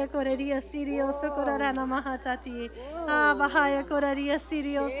 Bahaya koraria sirio sokorara mahatati. Bahaya koraria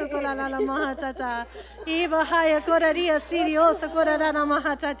sirio sokorara mahatata. Bahaya koraria sirio sokorara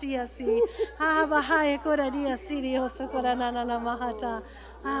mahatatiasi. Bahaya koraria sirio sokorara mahata.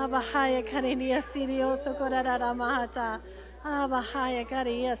 Bahaya karia sirio sokorara mahata. Bahaya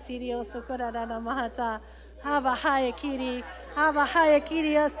karia sirio sokorara mahata. Abahaya kiri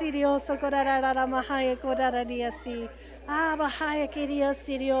asirio sokorara mahaya kodara diasi. Abahaya kiri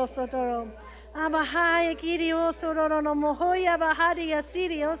asirio sotoro. Abahaya kiri osoro no mohoya bahari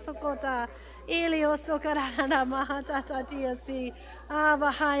asirio sokota. Ilio sokorara mahata tatiasi.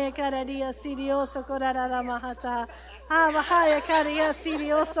 Abahaya karadia sirio sokorara mahata. Abahaya karia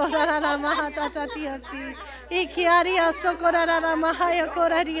sirio sokorara mahata tatiasi. Ikiaria sokorara mahaya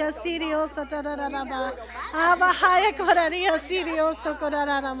koraria sirio sotorara ma. Abahaya koraria sirio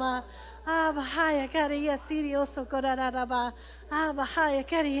sokorara ma. Abahaya karia sirio sokorara ma. Abahaya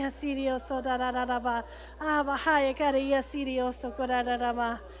karia sirio sotorara ma. Abahaya karia sirio sokorara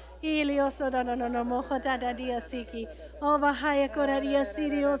ma. Ilio sotorara no mohota diasiki. Obahaya koraria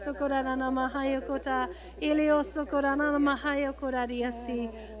sirio sokorana mahaya kota. Ilio sokorana mahaya koraria si.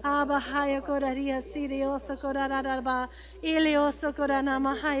 Abahaya koraria sirio sokorana ba. Ilio sokorana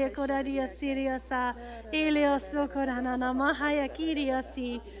mahaya koraria sirio sa. Ilio sokorana mahaya kiria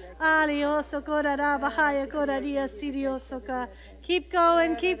si. Alio sokorana bahaya koraria sirio soka. Keep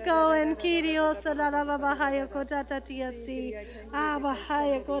going, keep going. Kirio sokorana bahaya kota tatia si.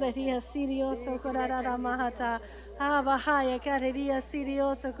 Abahaya koraria sirio sokorana mahata. Abahaya kareria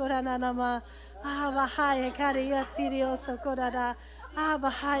sirio sokorana nama. Abahaya kareria sirio sokorana.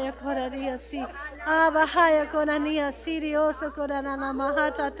 Abahaya koraria si. Abahaya korania sirio sokorana nama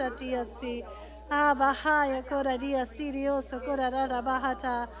hata tatia si. Abahaya koraria sirio sokorana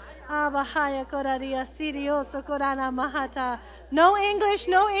bahata. Abahaya koraria sirio sokorana mahata. No English,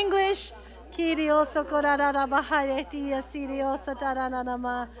 no English. Kirio sokorana bahaya tia sirio sotarana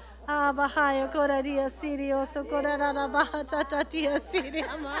nama. Bahaya koraria sirio sokorara bahata tatia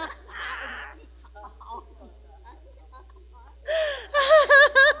siria ma.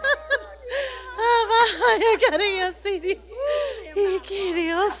 Bahaya koraria sirio.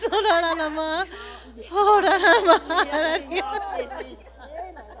 Ikirio sorara ma. Orara ma.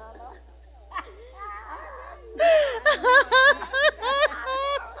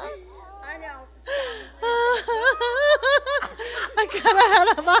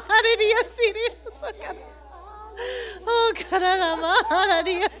 Kararamaharia serious. Oh,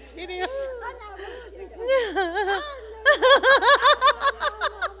 Kararamaharia serious.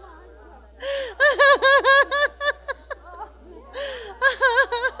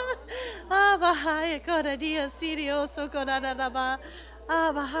 Bahaya koraria serious. Korarama.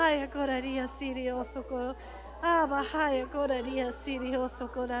 Bahaya koraria serious. Bahaya koraria serious.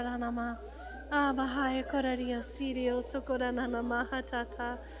 Korarama. Bahaya koraria sirio sokorana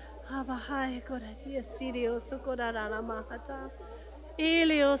mahatata. Bahaya koraria sirio sokorana mahata.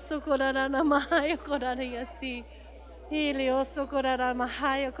 Ilio sokorana mahaya koraria si. Ilio sokorana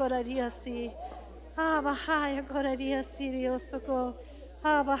mahaya koraria si. Bahaya koraria sirio soko.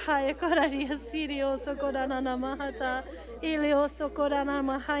 Bahaya koraria sirio sokorana mahata. Ilio sokorana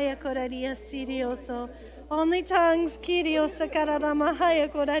mahaya koraria sirio so. Only tongues, Kirio Sakarana Mahaya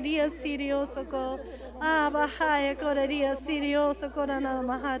Koradia Sirio Soko. Bahaya Koradia Sirio Sokorana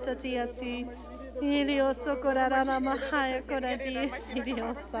Mahata Tiasi. Ilio Sokorana Mahaya Koradia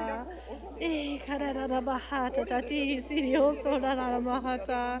Sirio Sa. Karana Mahata Tati Sirio Sorana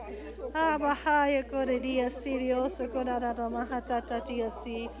Mahata. Bahaya Koradia Sirio Sokorana Mahata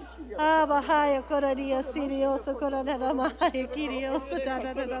Tatiasi. Bahaya Koradia Sirio Sokorana Mahaya Kirio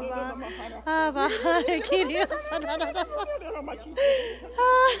Satana. Bahaya Kirio Satana.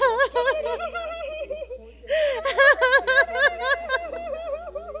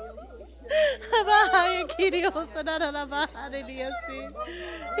 kirioso da da bahare diasi.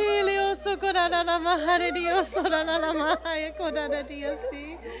 Ilioso korara mahare dioso da da mahaya korara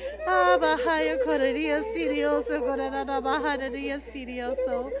diasi. Abahaya korara diasi dioso korara bahare diasi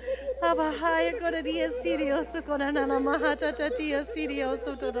dioso. Abahaya korara diasi dioso korara mahata tatia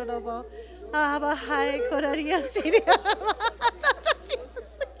dioso todorobo. Abahaya korara diasi dioso mahata tatia.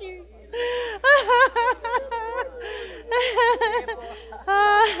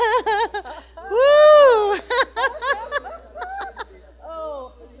 Woo!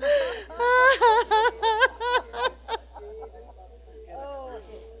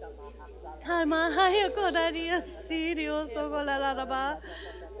 Mahaya kodaria sirio sogolaraba.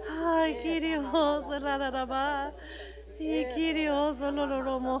 Ay, kirioso laraba. Ikirioso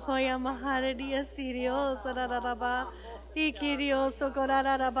lolo mohoya maharia sirio solaraba. Ikirioso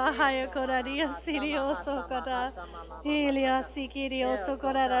kolaraba haya kodaria sirio sokota. Ilia sikirioso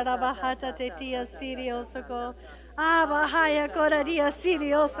kolaraba hata tetia sirio soko. Abahaya kodaria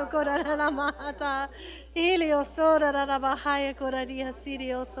sirio sokolaraba mahata. Ilioso laraba haya kodaria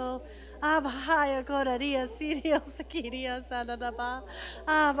sirio so. Abahaya koraria sirios kiria sanadaba.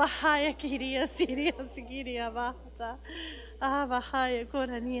 Abahaya kiria sirios kiria bahata. Abahaya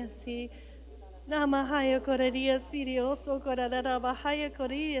korania si. Namahaya koraria sirios korara bahaya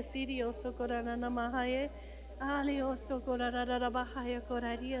koria sirios korana namahaya. Alios korara bahaya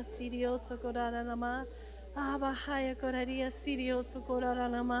koraria sirios korana nama. Abahaya koraria sirios korara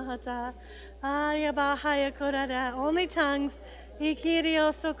namahata. Ayabahaya korara. Only tongues.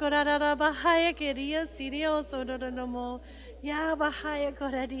 Ikirio sokorara bahaya kiria sirio sododomo. Ya bahaya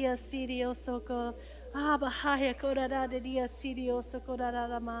koradia sirio soko. Abahaya korara dia sirio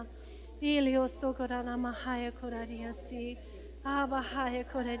sokorara ma. Ilio sokorara mahaya koradia si. Abahaya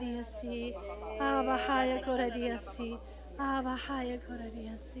koradia si. Abahaya koradia si. Abahaya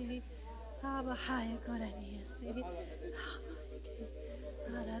koradia si. Abahaya koradia si.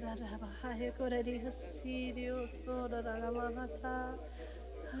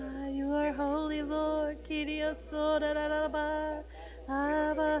 You are holy, Lord. Kirio soda raba.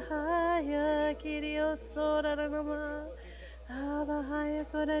 Abahaya kirio soda rama. Abahaya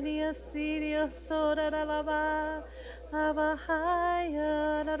koradia sirio soda raba.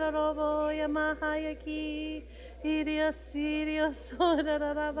 Abahaya rararobo yamahaya ki. Iria sirio soda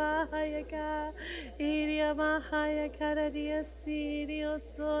raba hayaka. Iria mahaya karadia sirio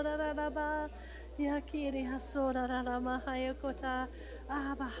soda raba. Yakiri hasora rama haya kota.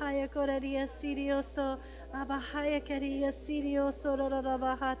 Abahaya koradia sirioso. Abahaya karia sirioso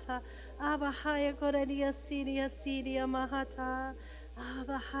raba hata. Abahaya koradia siria mahata.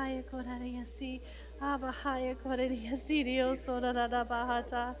 Abahaya koradia si. Abahaya koradia sirioso raba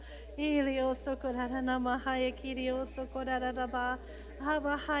hata. Ilioso korana mahaya kirioso koraraba.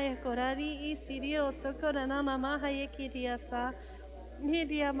 Abahaya korari isirioso korana mahaya kiriasa.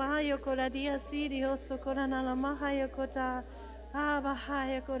 Nidia mahaya koradia sirio sokorana la mahaya kota.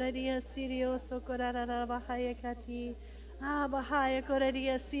 Abahaya koradia sirio sokorana la mahaya kati. Abahaya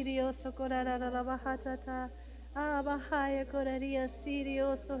koradia sirio sokorana la mahatata. Abahaya koradia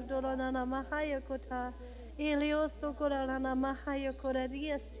sirio sokorana la mahaya kota. Ilio sokorana la mahaya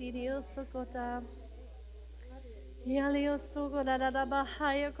koradia sirio sokota. Yalio sokorana la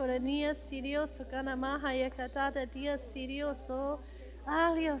mahaya korania sirio sokana mahaya katata dia sirio so.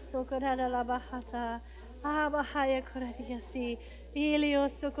 Alio socorara la bahata, abahaya corariasi, ilio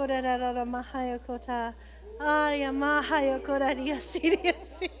socorara la mahaya cota, aya mahaya corariasi,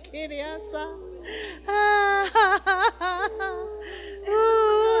 kiriasa.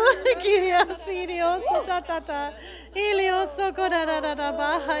 Kiriasi, ilio tata, ilio socorara la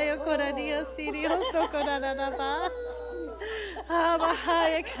bahaya corariasi, ilio socorara la bah.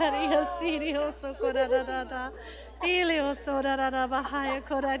 Abahaya corariasi, ilio socorara. Ilio sorara bahaya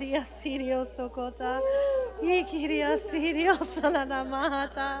koraria sirio sokota. Ikiria sirio solana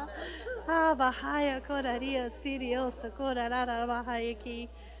mahata. Abahaya koraria sirio sokorara bahaya ki.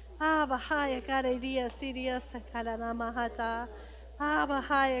 Abahaya kararia sirio sakarana mahata.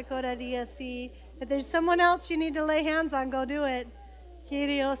 Abahaya koraria si. If there's someone else you need to lay hands on, go do it.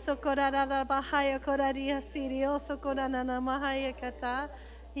 Kirio sokorara bahaya koraria sirio sokorana mahaya kata.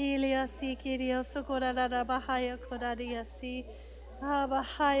 Ilia si kirio socorara bahaya coradia si.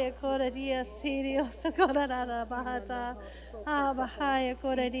 Abahaya coradia sirio socorara bahata. Abahaya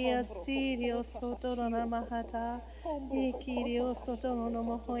coradia sirio sotorona mahata. Ikirio sotono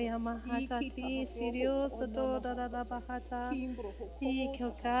mohoya mahata ti sirio sotorara bahata.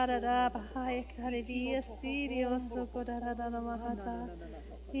 Ikokara bahaya coradia sirio socorara mahata.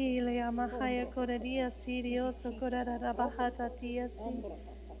 Ilia mahaya coradia sirio socorara bahata ti si.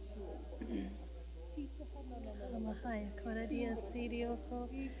 bahaya koradia sirioso.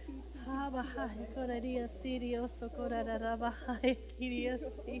 Ha bahaya koradia sirioso korara bahaya kiria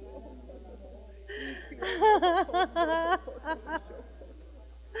si.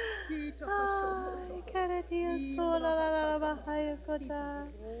 Ay, koradia sola bahaya kota.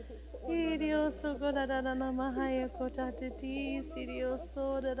 Irioso korara bahaya kota titi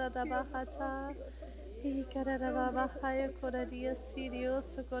sirioso da bahata. Ikarara bahaya koradia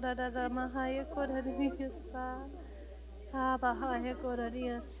sirioso korara bahaya koradia sa. Abahaya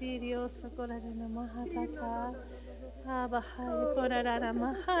koradia sirioso korara mahatata. Abahaya korara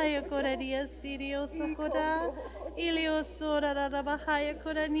mahaya koradia sirioso kora. Ilioso rara bahaya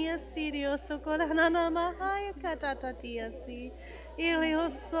korania sirioso korana mahaya katatatia si.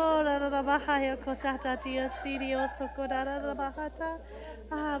 Ilioso rara bahaya kotatatia sirioso korara bahata.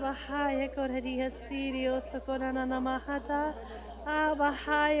 Abahaya koradia sirioso korana mahata.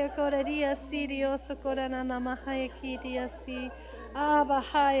 Abahaya koradia sirioso korana mahaya kidia si.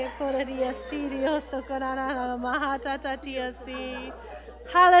 Abahaya koradia sirioso korana mahata tatia si.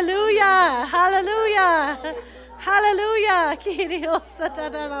 Hallelujah, hallelujah, hallelujah. Kiriosa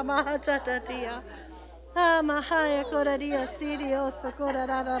tadana mahatatia. Ah, mahaya koradia siriosa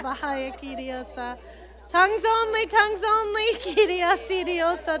korara bahaya kiriosa. Tongues only, kiria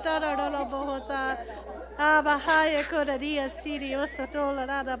siriosa tadara bohota. Ah, bahaya koradia siriosa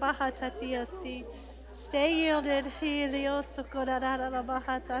tolarada bahatatia si. Stay yielded, hiliosa korara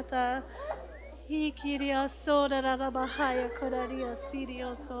bahatata. Hikiria soda rara bahaya koradia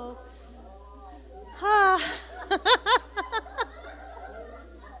sirioso. Ah.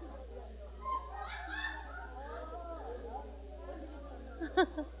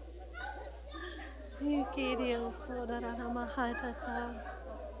 Hikiria soda rara mahatata.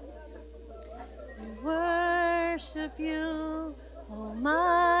 We worship you,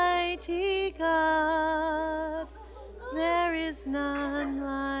 Almighty God. There is none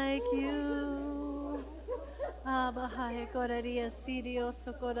like you. Abahaya koradia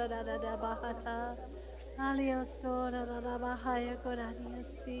sirioso korara bahata. Alia soda rara bahaya koradia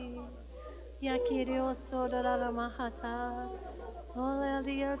si. Yakirio soda rara mahata.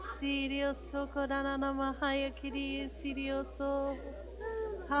 Olelia sirioso korara mahaya kiri sirioso.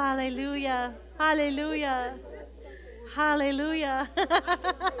 Hallelujah. Hallelujah. Hallelujah.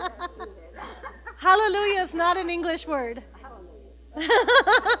 Hallelujah is not an English word.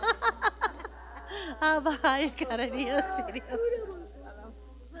 Abahaya koradia sirioso.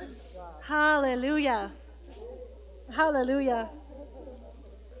 Hallelujah. Hallelujah.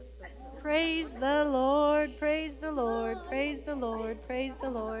 Praise the Lord, praise the Lord, praise the Lord, praise the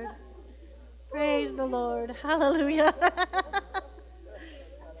Lord. Praise the Lord. Hallelujah.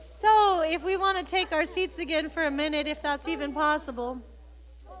 So, if we want to take our seats again for a minute, if that's even possible.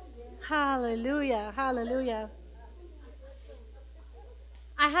 Hallelujah. Hallelujah.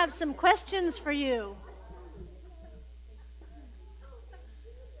 I have some questions for you.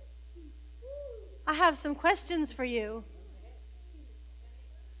 I have some questions for you.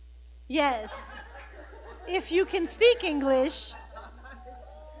 Yes. If you can speak English.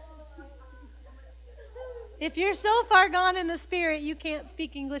 If you're so far gone in the spirit you can't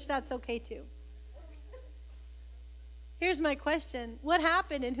speak English, that's okay too. Here's my question. What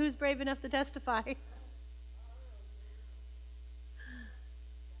happened and who's brave enough to testify?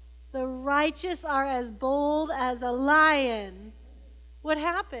 The righteous are as bold as a lion. What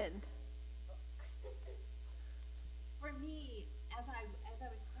happened? For me, as I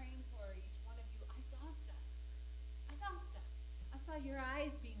was praying for each one of you, I saw stuff. I saw your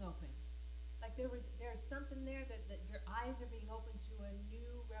eyes being opened. Like there's something there that your eyes are being opened to a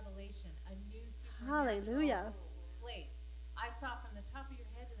new revelation, a new supernatural place. I saw from the top of your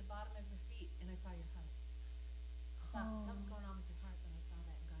head to the bottom of your feet, and I saw your heart. I saw something's going on with your heart, and I saw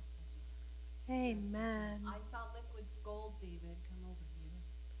that, and God's touching you. Amen. I saw liquid gold, David, come over you.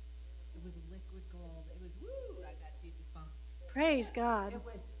 It was liquid gold. It was, woo, I got Jesus bumps. Praise God. It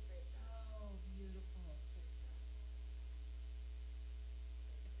was so beautiful. Just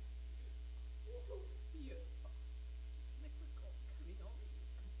beautiful. Just liquid gold coming over you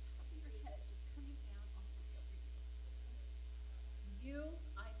from the top of your head, just coming down all the way over you.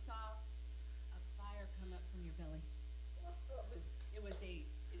 I saw a fire come up from your belly. It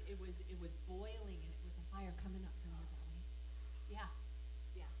was boiling, and it was a fire coming up from your belly. Yeah.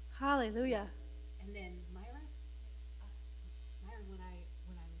 Hallelujah. And then Myra, when I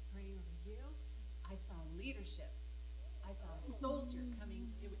was praying over you, I saw leadership. I saw a soldier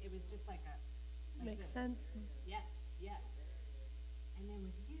coming. It was just like Makes this. sense. Yes. And then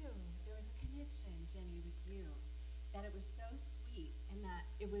with you, there was a connection, Jenny, with you, that it was so sweet, and that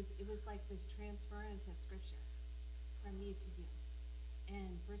it was like this transference of scripture. from me to you.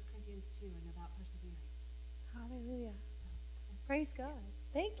 And 1 Corinthians 2 and about perseverance. Hallelujah. So that's Praise God.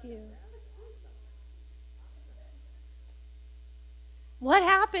 Thank you. What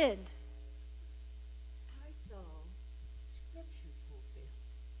happened? I saw scripture fulfilled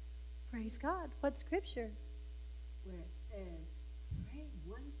Praise God. What scripture? where it says, pray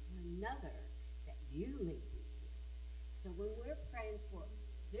one for another that you may be healed. So when we're praying for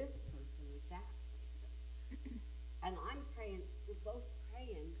this person or that person, and I'm praying, we're both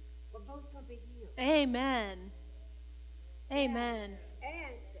going to be healed. Amen. Amen.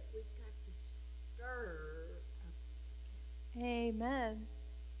 And that we've got to stir up the gift Amen.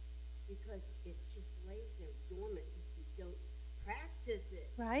 because it just lays there dormant if you don't practice it.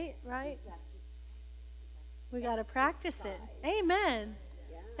 Right, right. We've got to practice. We got to practice it. Exercise. Amen.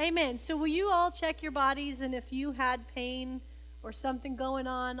 Yeah. Amen. So will you all check your bodies, and if you had pain or something going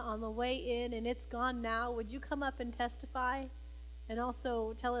on the way in and it's gone now, would you come up and testify and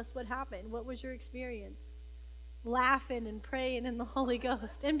also tell us what happened? What was your experience? Laughing and praying in the Holy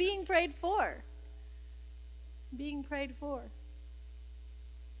Ghost and being prayed for. Being prayed for.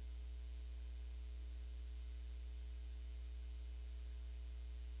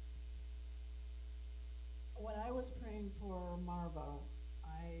 When I was praying for Marva,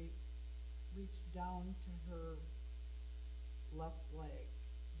 I reached down to her left leg,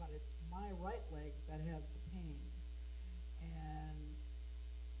 but it's my right leg that has the pain. And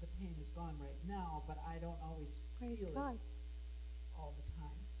the pain is gone right now, but I don't always Praise feel God. it all the time.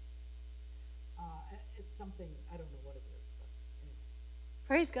 It's something, I don't know what it is, but anyway.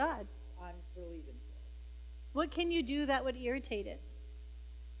 Praise God. I'm believing for it. What can you do that would irritate it?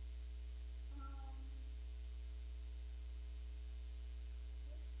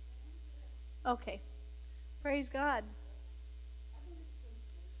 Okay. Praise God.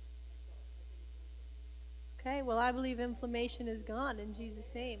 Okay, well, I believe inflammation is gone in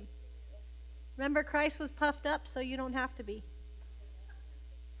Jesus' name. Remember, Christ was puffed up, so you don't have to be.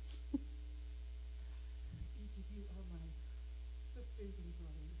 Each of you are my sisters and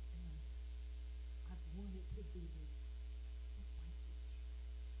brothers, and I've wanted to do this with my sisters,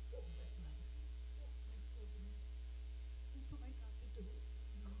 my brothers, my siblings, and so I got to do it.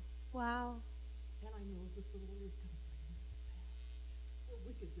 Wow. And I know that the Lord is going to bring this to pass, where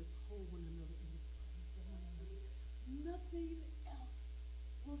we can just hold one another and just pray for one another. Nothing else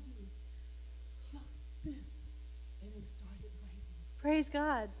will do. Just this. And it started right here. Praise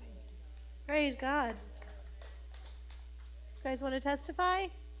God. Praise God. You guys want to testify?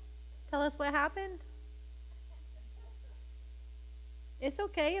 Tell us what happened? It's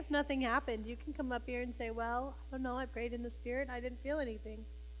okay if nothing happened. You can come up here and say, well, I don't know, I prayed in the Spirit. I didn't feel anything.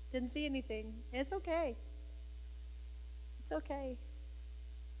 Didn't see anything. It's okay. It's okay.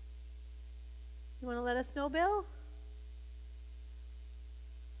 You want to let us know, Bill?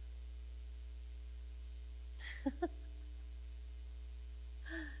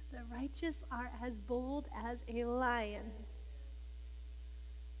 The righteous are as bold as a lion.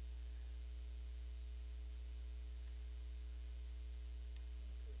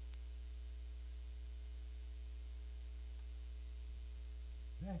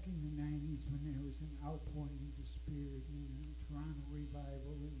 Back in the 90s when there was an outpouring of the Spirit in a Toronto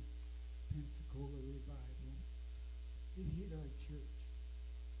revival and Pensacola revival, it hit our church.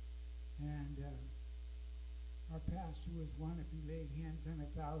 And our pastor was one, if he laid hands on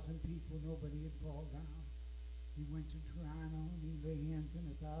 1,000 people, nobody would fall down. He went to Toronto and he laid hands on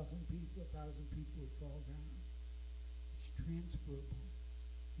 1,000 people, 1,000 people would fall down. It's transferable.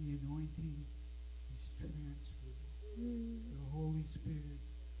 The anointing is transferable. The Holy Spirit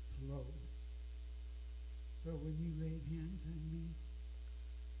flows. So when you laid hands on me,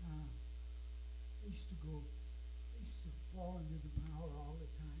 I used to fall into the power all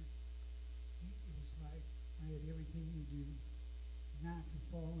the time. It was like I had everything to do not to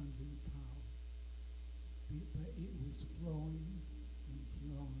fall into the power. But it was flowing and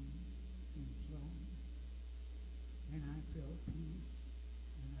flowing and flowing. And I felt peace,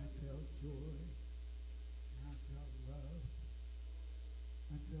 and I felt joy, and I felt love.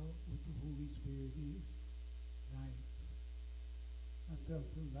 I felt what the Holy Spirit is, life. I felt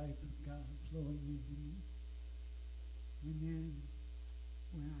the life of God flowing into me. And then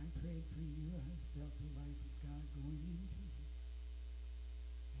when I prayed for you, I felt the life of God going into you.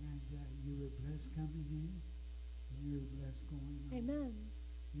 And you were blessed coming in, and you were blessed going out. Amen.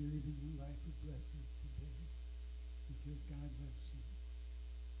 You're living a life of blessings today because God loves you.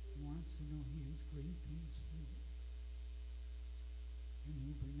 He wants to know He has great things for you. And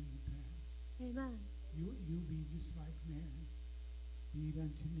He'll bring them to pass. Amen. You'll be just like Mary. Be it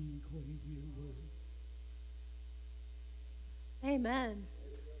unto me according to your word. Amen.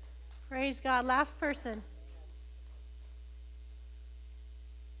 Praise God. Last person.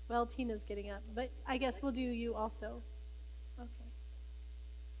 Well, Tina's getting up, but I guess we'll do you also. Okay.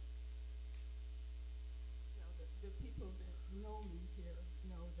 Now, the people that know me here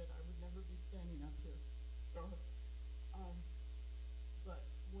know that I would never be standing up here. So, but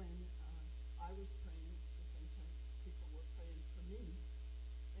when I was praying, at the same time people were praying for me,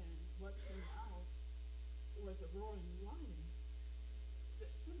 and what came out was a roaring lion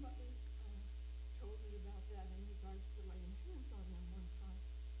that somebody told me about that in regards to laying hands on them one time.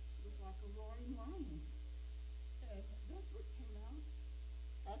 It was like a roaring lion, and that's what came out.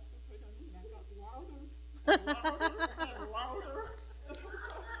 Pastor put on me, and I got louder and louder and louder.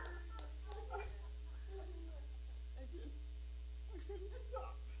 I couldn't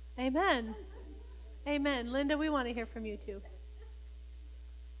stop. Amen. Amen. Linda, we want to hear from you too.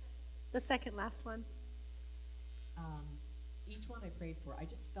 The second last one. Each one I prayed for, I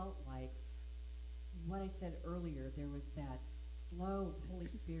just felt like what I said earlier, there was that flow of Holy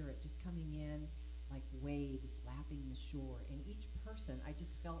Spirit just coming in like waves lapping the shore. And each person, I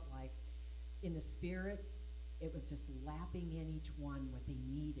just felt like in the Spirit, it was just lapping in each one what they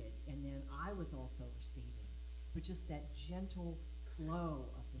needed. And then I was also receiving. But just that gentle flow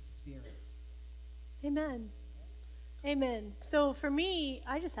of the Spirit. Amen. Amen. So for me,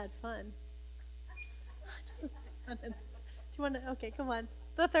 I just had fun. Do you want to? Okay, come on.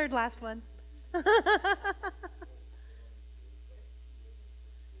 The third last one.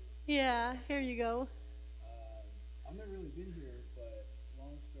 Yeah, here you go. I've never really been here, but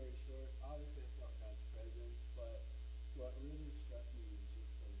long story short, obviously I felt God's presence, but what really struck me was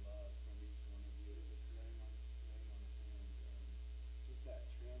just the love from each one of you, just laying on the hands and just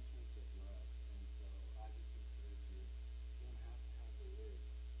that transference of love. And so I just encourage you, you don't have to have the words,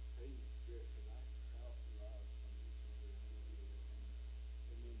 pray in the Spirit, because I felt love from each and every one of you, and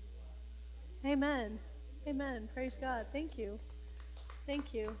it means a lot. Amen. Amen. Praise God. Thank you.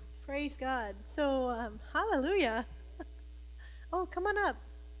 Thank you. Praise God. So, hallelujah. Oh, come on up.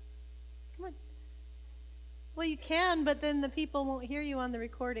 Come on. Well, you can, but then the people won't hear you on the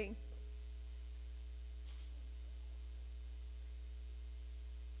recording.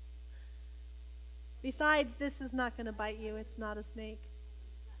 Besides, this is not going to bite you. It's not a snake.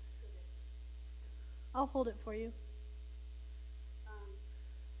 I'll hold it for you.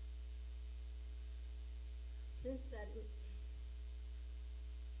 Since that,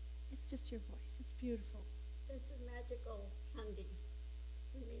 It's just your voice. It's beautiful. since the magical Sunday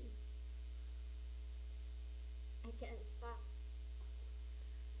for me, I can't stop.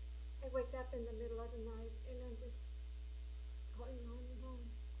 I wake up in the middle of the night and I'm just going on and on.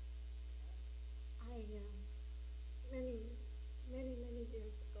 Many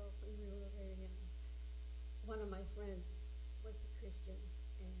years ago when we were very young, one of my friends was a Christian,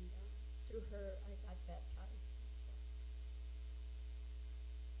 and through her I got baptized and stuff.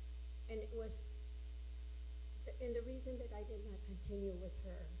 And it was, and the reason that I did not continue with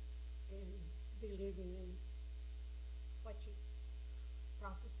her in believing in what she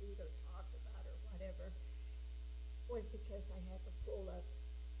prophesied or talked about or whatever was because I had to pull up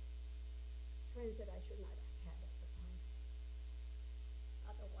friends that I should not have had at the time.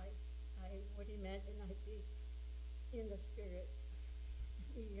 Otherwise, I would imagine I'd be in the Spirit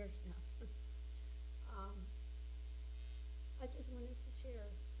many years now. I just wanted to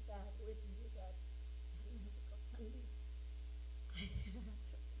share that with you, that magical Sunday.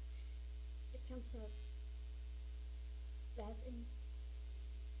 It comes up laughing,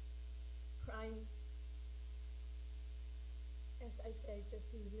 crying. As I say,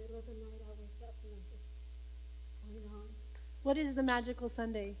 just in the middle of the night, I wake up and I'm just going on. What is the magical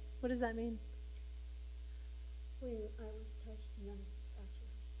Sunday? What does that mean? When I was touched and I actually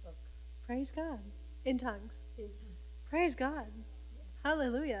spoke Praise God. In tongues. in time. Praise God. Yes.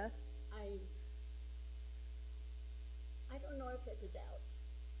 Hallelujah. I don't know if it's a doubt.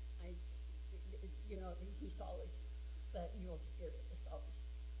 It's, he's always, the evil spirit is always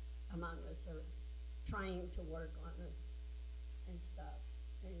among us or trying to work on us and stuff.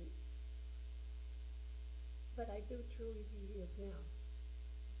 But I do truly believe now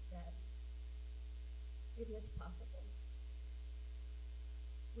that it is possible.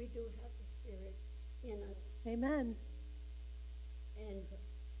 We do have the Spirit in us, Amen. and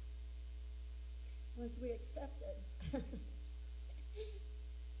once we accept it,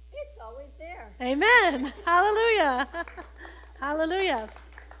 it's always there. Amen. Hallelujah. Hallelujah.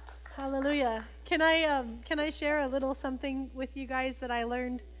 Hallelujah. Can I share a little something with you guys that I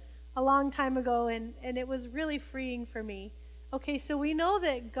learned a long time ago, and it was really freeing for me. Okay, so we know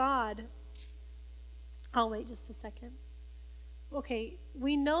that God, I'll wait just a second. okay,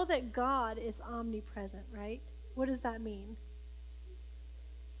 we know that God is omnipresent, right? What does that mean?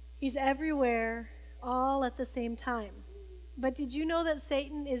 He's everywhere, all at the same time. But did you know that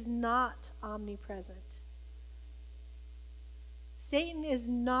Satan is not omnipresent? Satan is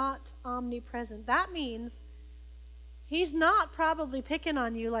not omnipresent. That means he's not probably picking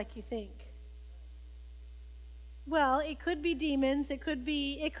on you like you think. Well, it could be demons, it could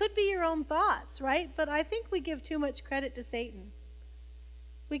be your own thoughts, right? But I think we give too much credit to Satan.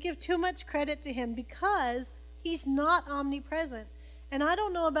 We give too much credit to him because he's not omnipresent. And I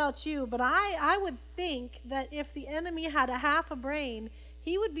don't know about you, but I would think that if the enemy had a half a brain,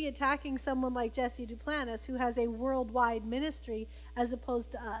 he would be attacking someone like Jesse Duplantis, who has a worldwide ministry, as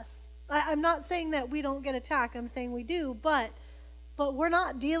opposed to us. I'm not saying that we don't get attacked. I'm saying we do, but we're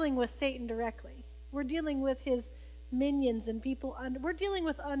not dealing with Satan directly. We're dealing with his minions and people. We're dealing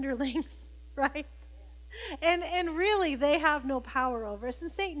with underlings, right? And really, they have no power over us, and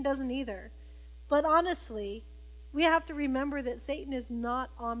Satan doesn't either. But honestly, we have to remember that Satan is not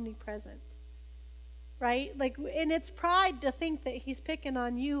omnipresent, right? Like, and it's pride to think that he's picking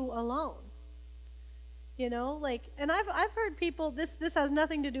on you alone. You know, like, and I've heard people, this has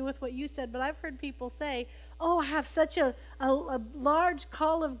nothing to do with what you said, but I've heard people say, oh, I have such a large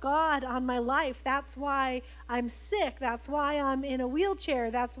call of God on my life. That's why I'm sick. That's why I'm in a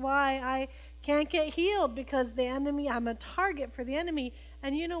wheelchair. That's why I can't get healed, because the enemy, I'm a target for the enemy.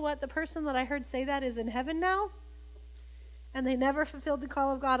 And you know what? The person that I heard say that is in heaven now, and they never fulfilled the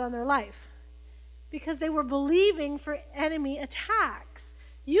call of God on their life because they were believing for enemy attacks.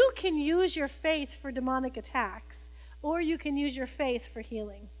 You can use your faith for demonic attacks, or you can use your faith for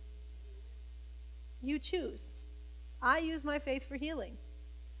healing. You choose. I use my faith for healing.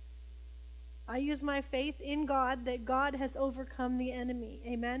 I use my faith in God that God has overcome the enemy.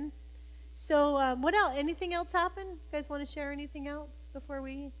 Amen? So what else? Anything else happen? You guys want to share anything else before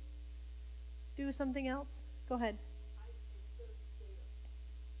we do something else? Go ahead.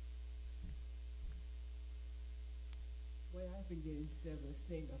 What I began, instead of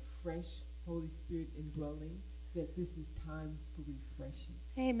saying a fresh Holy Spirit indwelling, that this is times for refreshing.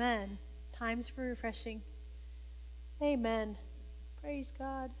 Amen. Times for refreshing. Amen. Praise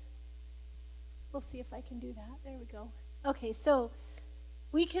God. We'll see if I can do that. There we go. Okay, so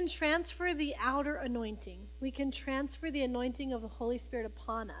we can transfer the outer anointing. We can transfer the anointing of the Holy Spirit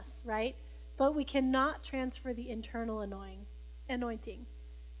upon us, right? But we cannot transfer the internal anointing,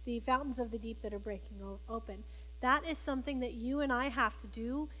 the fountains of the deep that are breaking open. That is something that you and I have to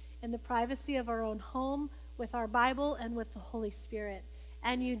do in the privacy of our own home with our Bible and with the Holy Spirit.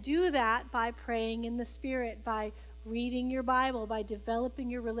 And you do that by praying in the Spirit, by reading your Bible, by developing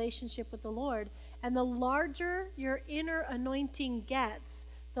your relationship with the Lord. And the larger your inner anointing gets,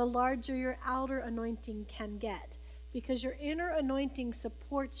 the larger your outer anointing can get. Because your inner anointing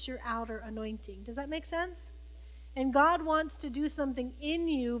supports your outer anointing. Does that make sense? And God wants to do something in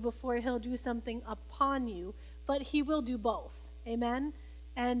you before he'll do something upon you. But he will do both. Amen?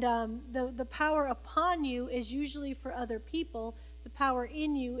 And the power upon you is usually for other people. The power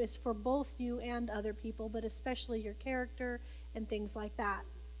in you is for both you and other people, but especially your character and things like that.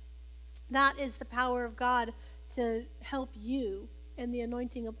 That is the power of God to help you, and the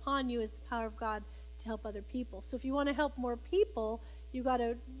anointing upon you is the power of God to help other people. So if you want to help more people, you got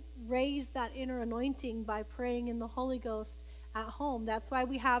to raise that inner anointing by praying in the Holy Ghost at home. That's why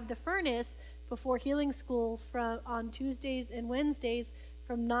we have the furnace before healing school on Tuesdays and Wednesdays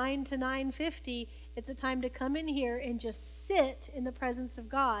from 9 to 9:50. It's a time to come in here and just sit in the presence of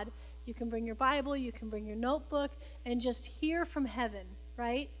God. You can bring your Bible, you can bring your notebook, and just hear from heaven,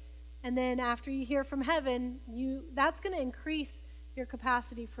 right? And then after you hear from heaven, that's going to increase your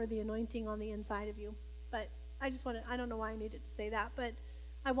capacity for the anointing on the inside of you. But I don't know why I needed to say that, but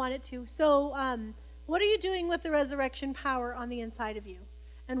I wanted to. So what are you doing with the resurrection power on the inside of you?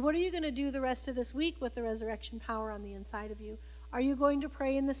 And what are you going to do the rest of this week with the resurrection power on the inside of you? Are you going to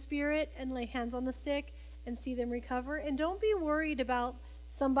pray in the Spirit and lay hands on the sick and see them recover? And don't be worried about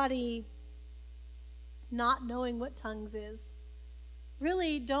somebody not knowing what tongues is.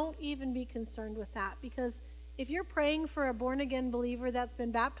 Really, don't even be concerned with that, because if you're praying for a born-again believer that's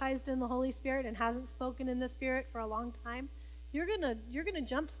been baptized in the Holy Spirit and hasn't spoken in the Spirit for a long time, you're gonna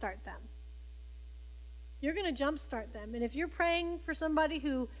jumpstart them. You're going to jumpstart them. And if you're praying for somebody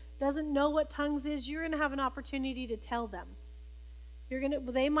who doesn't know what tongues is, you're going to have an opportunity to tell them.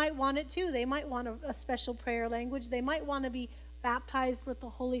 They might want it too. They might want a special prayer language. They might want to be baptized with the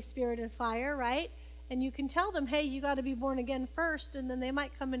Holy Spirit and fire, right? And you can tell them, hey, you got to be born again first, and then they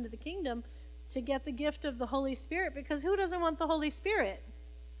might come into the kingdom to get the gift of the Holy Spirit, because who doesn't want the Holy Spirit?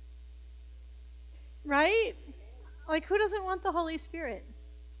 Right? Like, who doesn't want the Holy Spirit?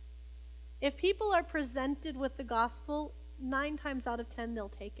 If people are presented with the gospel, 9 times out of 10, they'll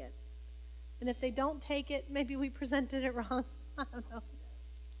take it. And if they don't take it, maybe we presented it wrong. I don't know.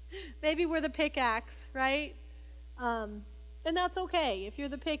 Maybe we're the pickaxe, right? And that's okay. If you're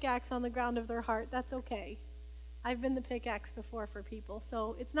the pickaxe on the ground of their heart, that's okay. I've been the pickaxe before for people.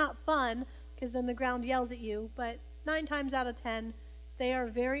 So it's not fun because then the ground yells at you. But 9 times out of 10, they are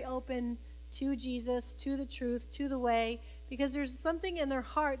very open to Jesus, to the truth, to the way, because there's something in their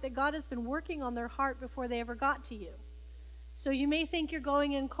heart that God has been working on their heart before they ever got to you. So you may think you're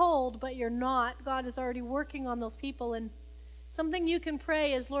going in cold, but you're not. God is already working on those people. And something you can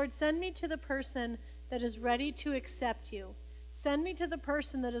pray is, Lord, send me to the person that is ready to accept you. Send me to the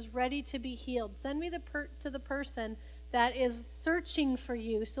person that is ready to be healed. Send me to the person that is searching for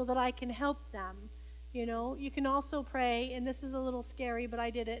you so that I can help them. You know, you can also pray, and this is a little scary, but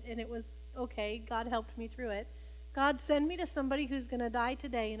I did it, and it was okay. God helped me through it. God, send me to somebody who's going to die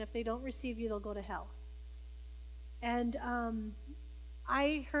today, and if they don't receive you, they'll go to hell. And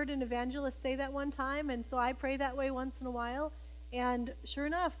I heard an evangelist say that one time, and so I pray that way once in a while. And sure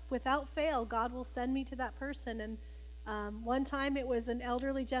enough, without fail, God will send me to that person. And one time it was an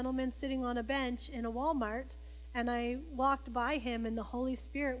elderly gentleman sitting on a bench in a Walmart, and I walked by him, and the Holy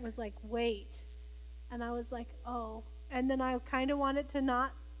Spirit was like, wait. And I was like, oh. And then I kind of wanted to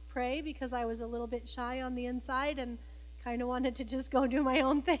not pray because I was a little bit shy on the inside and kind of wanted to just go do my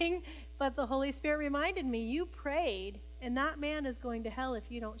own thing. But the Holy Spirit reminded me, you prayed, and that man is going to hell if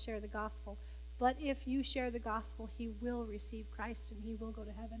you don't share the gospel. But if you share the gospel, he will receive Christ and he will go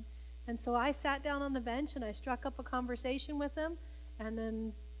to heaven. And so I sat down on the bench and I struck up a conversation with him. And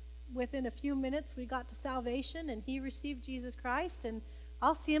then within a few minutes, we got to salvation and he received Jesus Christ. And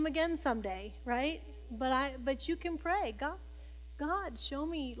I'll see him again someday, right? But you can pray, God, show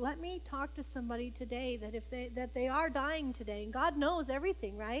me, let me talk to somebody today that they are dying today. And God knows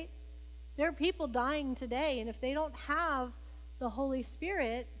everything, right? There are people dying today, and if they don't have the Holy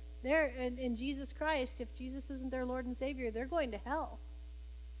Spirit, they're in Jesus Christ, if Jesus isn't their Lord and Savior, they're going to hell.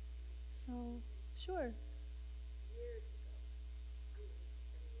 So, sure. Years ago, I mean, it's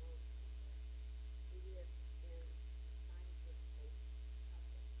been a long time ago, we lived in a scientist-based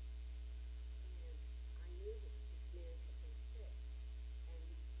couple, and I knew that this man had been sick, and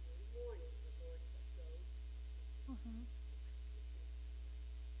one morning the Lord said, go to the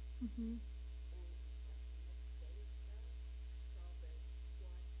Mm-hmm. and like the next day or so, I saw the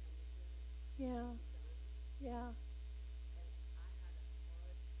squad come together, Yeah, dying, yeah, and I had a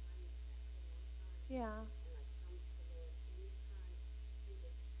hard time with that for a long time. yeah. And I promised the Lord, anytime He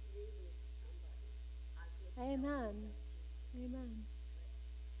would lead me to somebody, I would tell them Amen. about Jesus. Amen.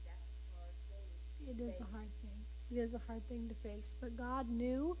 But that's a hard thing. It is a hard thing. It is a hard thing to face. But God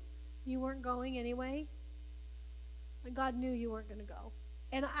knew you weren't going anyway. And God knew you weren't going to go.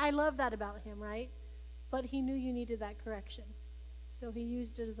 And I love that about him, right? But he knew you needed that correction. So he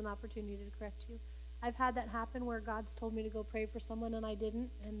used it as an opportunity to correct you. I've had that happen where God's told me to go pray for someone and I didn't.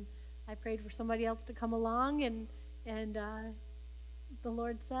 And I prayed for somebody else to come along. And the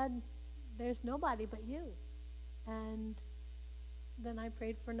Lord said, there's nobody but you. And then I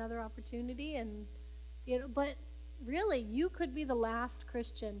prayed for another opportunity. And but really, you could be the last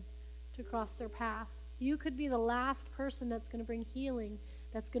Christian to cross their path. You could be the last person that's going to bring healing,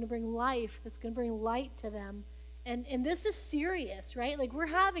 that's going to bring life, that's going to bring light to them. And this is serious, right? Like, we're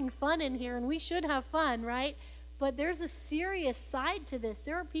having fun in here, and we should have fun, right? But there's a serious side to this.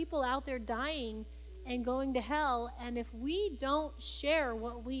 There are people out there dying and going to hell, and if we don't share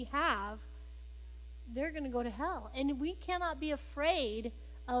what we have, they're going to go to hell. And we cannot be afraid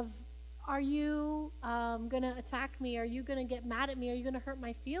of, are you going to attack me? Are you going to get mad at me? Are you going to hurt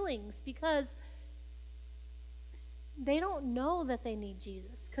my feelings? Because they don't know that they need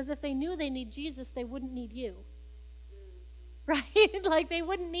Jesus. Because if they knew they need Jesus, they wouldn't need you. Right? Like, they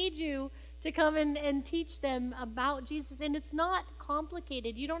wouldn't need you to come and teach them about Jesus. And it's not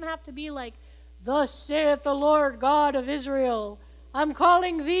complicated. You don't have to be like, thus saith the Lord God of Israel, I'm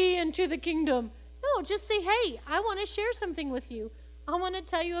calling thee into the kingdom. No, just say, hey, I want to share something with you. I want to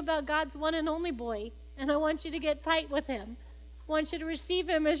tell you about God's one and only boy, and I want you to get tight with him. I want you to receive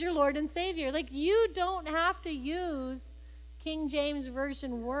him as your Lord and Savior. Like, you don't have to use King James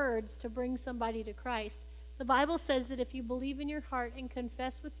Version words to bring somebody to Christ. The Bible says that if you believe in your heart and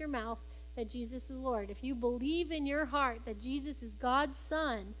confess with your mouth that Jesus is Lord, if you believe in your heart that Jesus is God's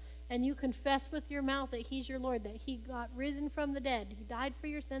Son, and you confess with your mouth that he's your Lord, that he got risen from the dead, he died for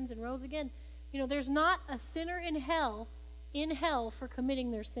your sins and rose again, there's not a sinner in hell for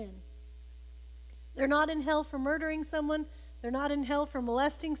committing their sin. They're not in hell for murdering someone. They're not in hell for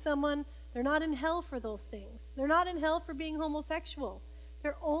molesting someone. They're not in hell for those things. They're not in hell for being homosexual.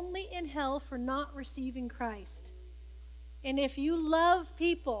 They're only in hell for not receiving Christ. And if you love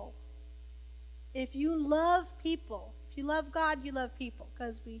people, if you love God, you love people,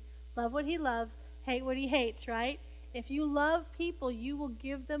 because we love what he loves, hate what he hates, right? If you love people, you will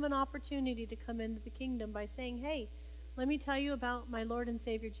give them an opportunity to come into the kingdom by saying, hey, let me tell you about my Lord and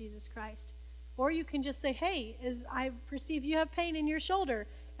Savior Jesus Christ. Or you can just say, hey, I perceive you have pain in your shoulder,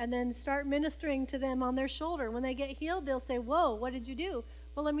 and then start ministering to them on their shoulder. When they get healed, they'll say, whoa, what did you do?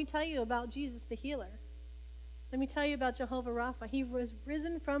 Well, let me tell you about Jesus the healer. Let me tell you about Jehovah Rapha. He was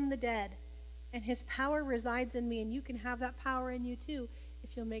risen from the dead, and his power resides in me, and you can have that power in you too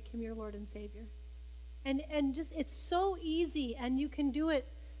if you'll make him your Lord and Savior. And just, it's so easy, and you can do it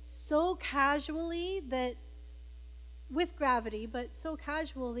so casually that, with gravity, but so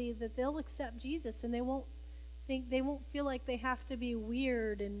casually that they'll accept Jesus, and they won't feel like they have to be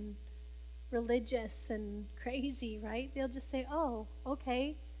weird and religious and crazy, right? They'll just say, oh,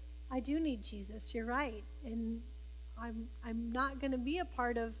 okay, I do need Jesus, you're right. And I'm not going to be a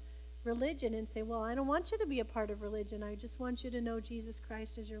part of religion and say, well, I don't want you to be a part of religion. I just want you to know Jesus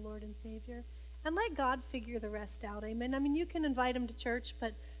Christ as your Lord and Savior. And let God figure the rest out, amen? I mean, you can invite them to church,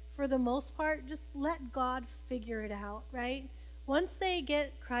 but for the most part, just let God figure it out, right? Once they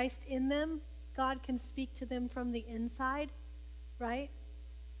get Christ in them, God can speak to them from the inside, right?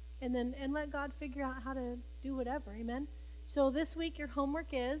 And let God figure out how to do whatever, amen? So this week your homework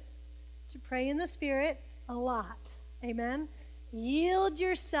is to pray in the Spirit a lot, amen? Yield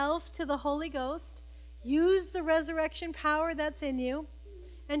yourself to the Holy Ghost. Use the resurrection power that's in you,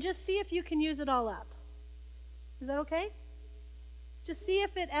 and just see if you can use it all up. Is that okay? Just see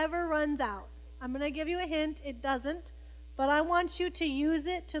if it ever runs out. I'm going to give you a hint. It doesn't. But I want you to use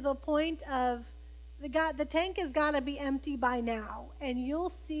it to the point of the tank has got to be empty by now. And you'll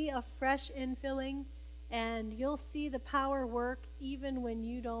see a fresh infilling, and you'll see the power work even when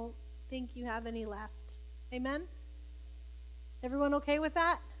you don't think you have any left. Amen? Everyone okay with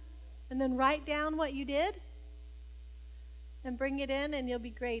that? And then write down what you did and bring it in, and you'll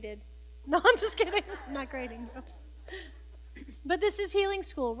be graded. No, I'm just kidding. I'm not grading you. But this is healing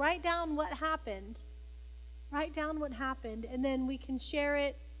school. Write down what happened. Write down what happened, and then we can share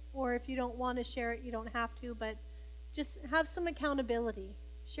it, or if you don't want to share it, you don't have to, but just have some accountability.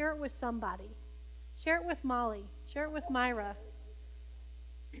 Share it with somebody. Share it with Molly. Share it with Myra.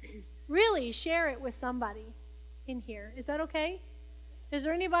 Really, share it with somebody in here. Is that okay? Is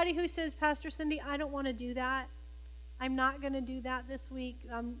there anybody who says, Pastor Cindy, I don't want to do that? I'm not going to do that this week.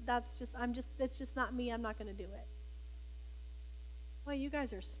 That's just not me. I'm not going to do it. Well, you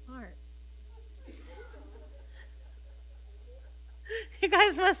guys are smart. You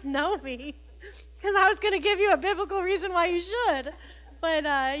guys must know me, because I was going to give you a biblical reason why you should.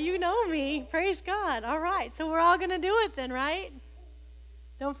 But you know me. Praise God. All right. So we're all going to do it then, right?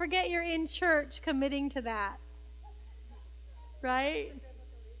 Don't forget you're in church committing to that. Right?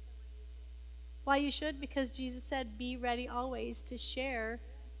 Why you should? Because Jesus said, be ready always to share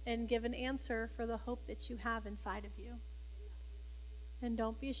and give an answer for the hope that you have inside of you. And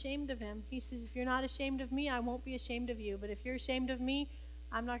don't be ashamed of him. He says, if you're not ashamed of me, I won't be ashamed of you. But if you're ashamed of me,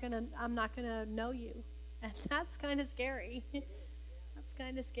 I'm not gonna know you. And that's kind of scary. That's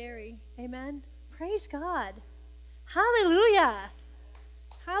kind of scary. Amen. Praise God. Hallelujah.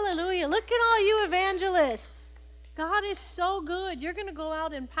 Hallelujah. Look at all you evangelists. God is so good. You're going to go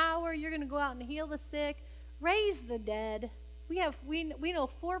out in power. You're going to go out and heal the sick, raise the dead. We know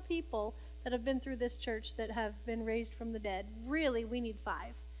 4 people that have been through this church that have been raised from the dead. Really, we need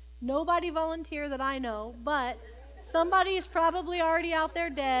 5. Nobody volunteer that I know, but somebody is probably already out there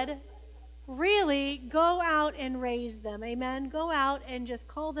dead. Really, go out and raise them. Amen. Go out and just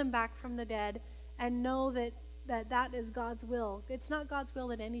call them back from the dead, and know that is God's will. It's not God's will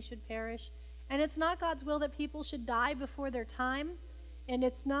that any should perish. And it's not God's will that people should die before their time. And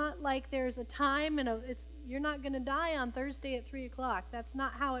it's not like there's a time and you're not going to die on Thursday at 3 o'clock. That's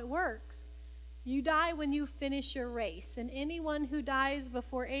not how it works. You die when you finish your race. And anyone who dies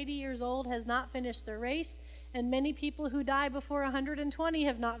before 80 years old has not finished their race. And many people who die before 120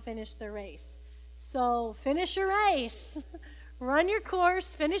 have not finished their race. So finish your race. Run your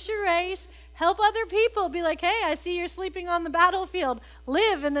course, finish your race, help other people. Be like, hey, I see you're sleeping on the battlefield.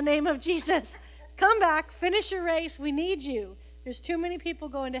 Live in the name of Jesus. Come back, finish your race. We need you. There's too many people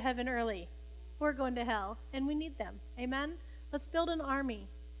going to heaven early. We're going to hell, and we need them. Amen? Let's build an army.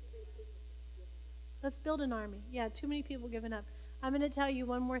 Let's build an army. Yeah, too many people giving up. I'm going to tell you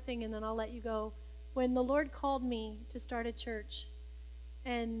one more thing, and then I'll let you go. When the Lord called me to start a church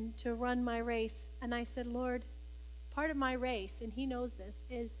and to run my race, and I said, Lord, part of my race, and he knows this,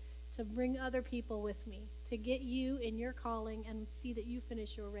 is to bring other people with me, to get you in your calling and see that you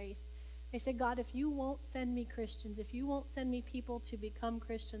finish your race. I said, God, if you won't send me Christians, if you won't send me people to become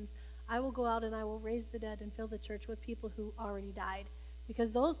Christians, I will go out and I will raise the dead and fill the church with people who already died,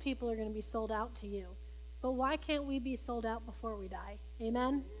 because those people are going to be sold out to you. But why can't we be sold out before we die?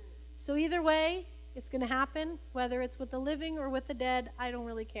 Amen? So either way, it's going to happen, whether it's with the living or with the dead, I don't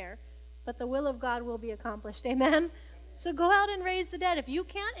really care. But the will of God will be accomplished. Amen? So go out and raise the dead. If you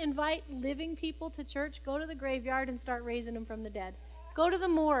can't invite living people to church, go to the graveyard and start raising them from the dead. Go to the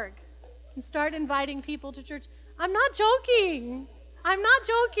morgue and start inviting people to church. I'm not joking. I'm not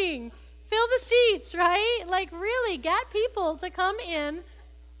joking. Fill the seats, right? Like, really, get people to come in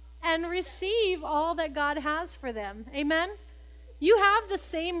and receive all that God has for them. Amen? You have the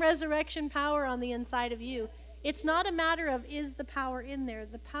same resurrection power on the inside of you. It's not a matter of, is the power in there?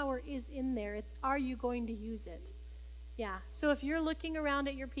 The power is in there. It's, are you going to use it? Yeah. So if you're looking around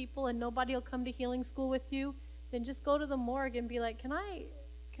at your people and nobody will come to healing school with you, then just go to the morgue and be like, can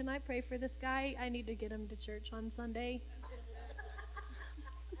I pray for this guy? I need to get him to church on Sunday.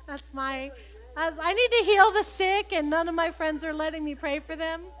 I need to heal the sick, and none of my friends are letting me pray for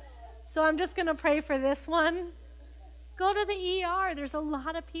them. So I'm just going to pray for this one. Go to the ER. There's a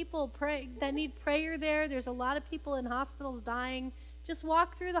lot of people that need prayer there. There's a lot of people in hospitals dying. Just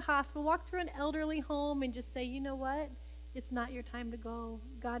walk through the hospital, walk through an elderly home, and just say, you know what? It's not your time to go.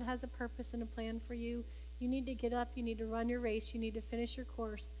 God has a purpose and a plan for you. You need to get up. You need to run your race. You need to finish your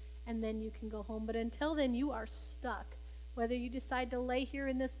course, and then you can go home. But until then, you are stuck. Whether you decide to lay here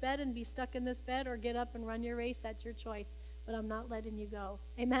in this bed and be stuck in this bed or get up and run your race, that's your choice. But I'm not letting you go.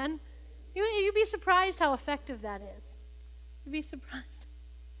 Amen? You'd be surprised how effective that is. You'd be surprised.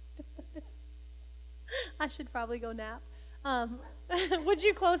 I should probably go nap. Would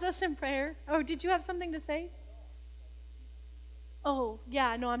you close us in prayer? Oh, did you have something to say? Oh,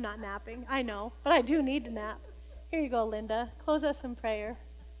 yeah, no, I'm not napping. I know, but I do need to nap. Here you go, Linda. Close us in prayer.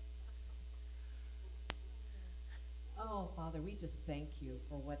 Oh, Father, we just thank you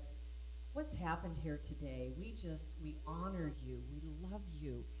for what's happened here today. We honor you. We love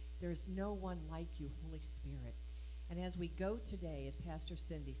you. There's no one like you, Holy Spirit. And as we go today, as Pastor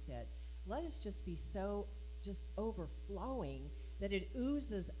Cindy said, let us just be so just overflowing that it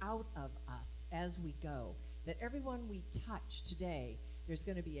oozes out of us as we go. That everyone we touch today, there's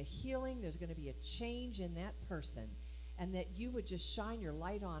going to be a healing, there's going to be a change in that person, and that you would just shine your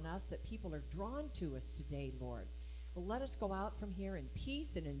light on us, that people are drawn to us today, Lord. Well, let us go out from here in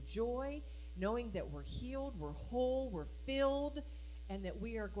peace and in joy, knowing that we're healed, we're whole, we're filled, and that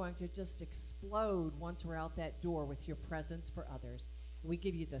we are going to just explode once we're out that door with your presence for others. We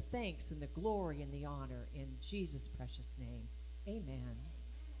give you the thanks and the glory and the honor in Jesus' precious name. Amen.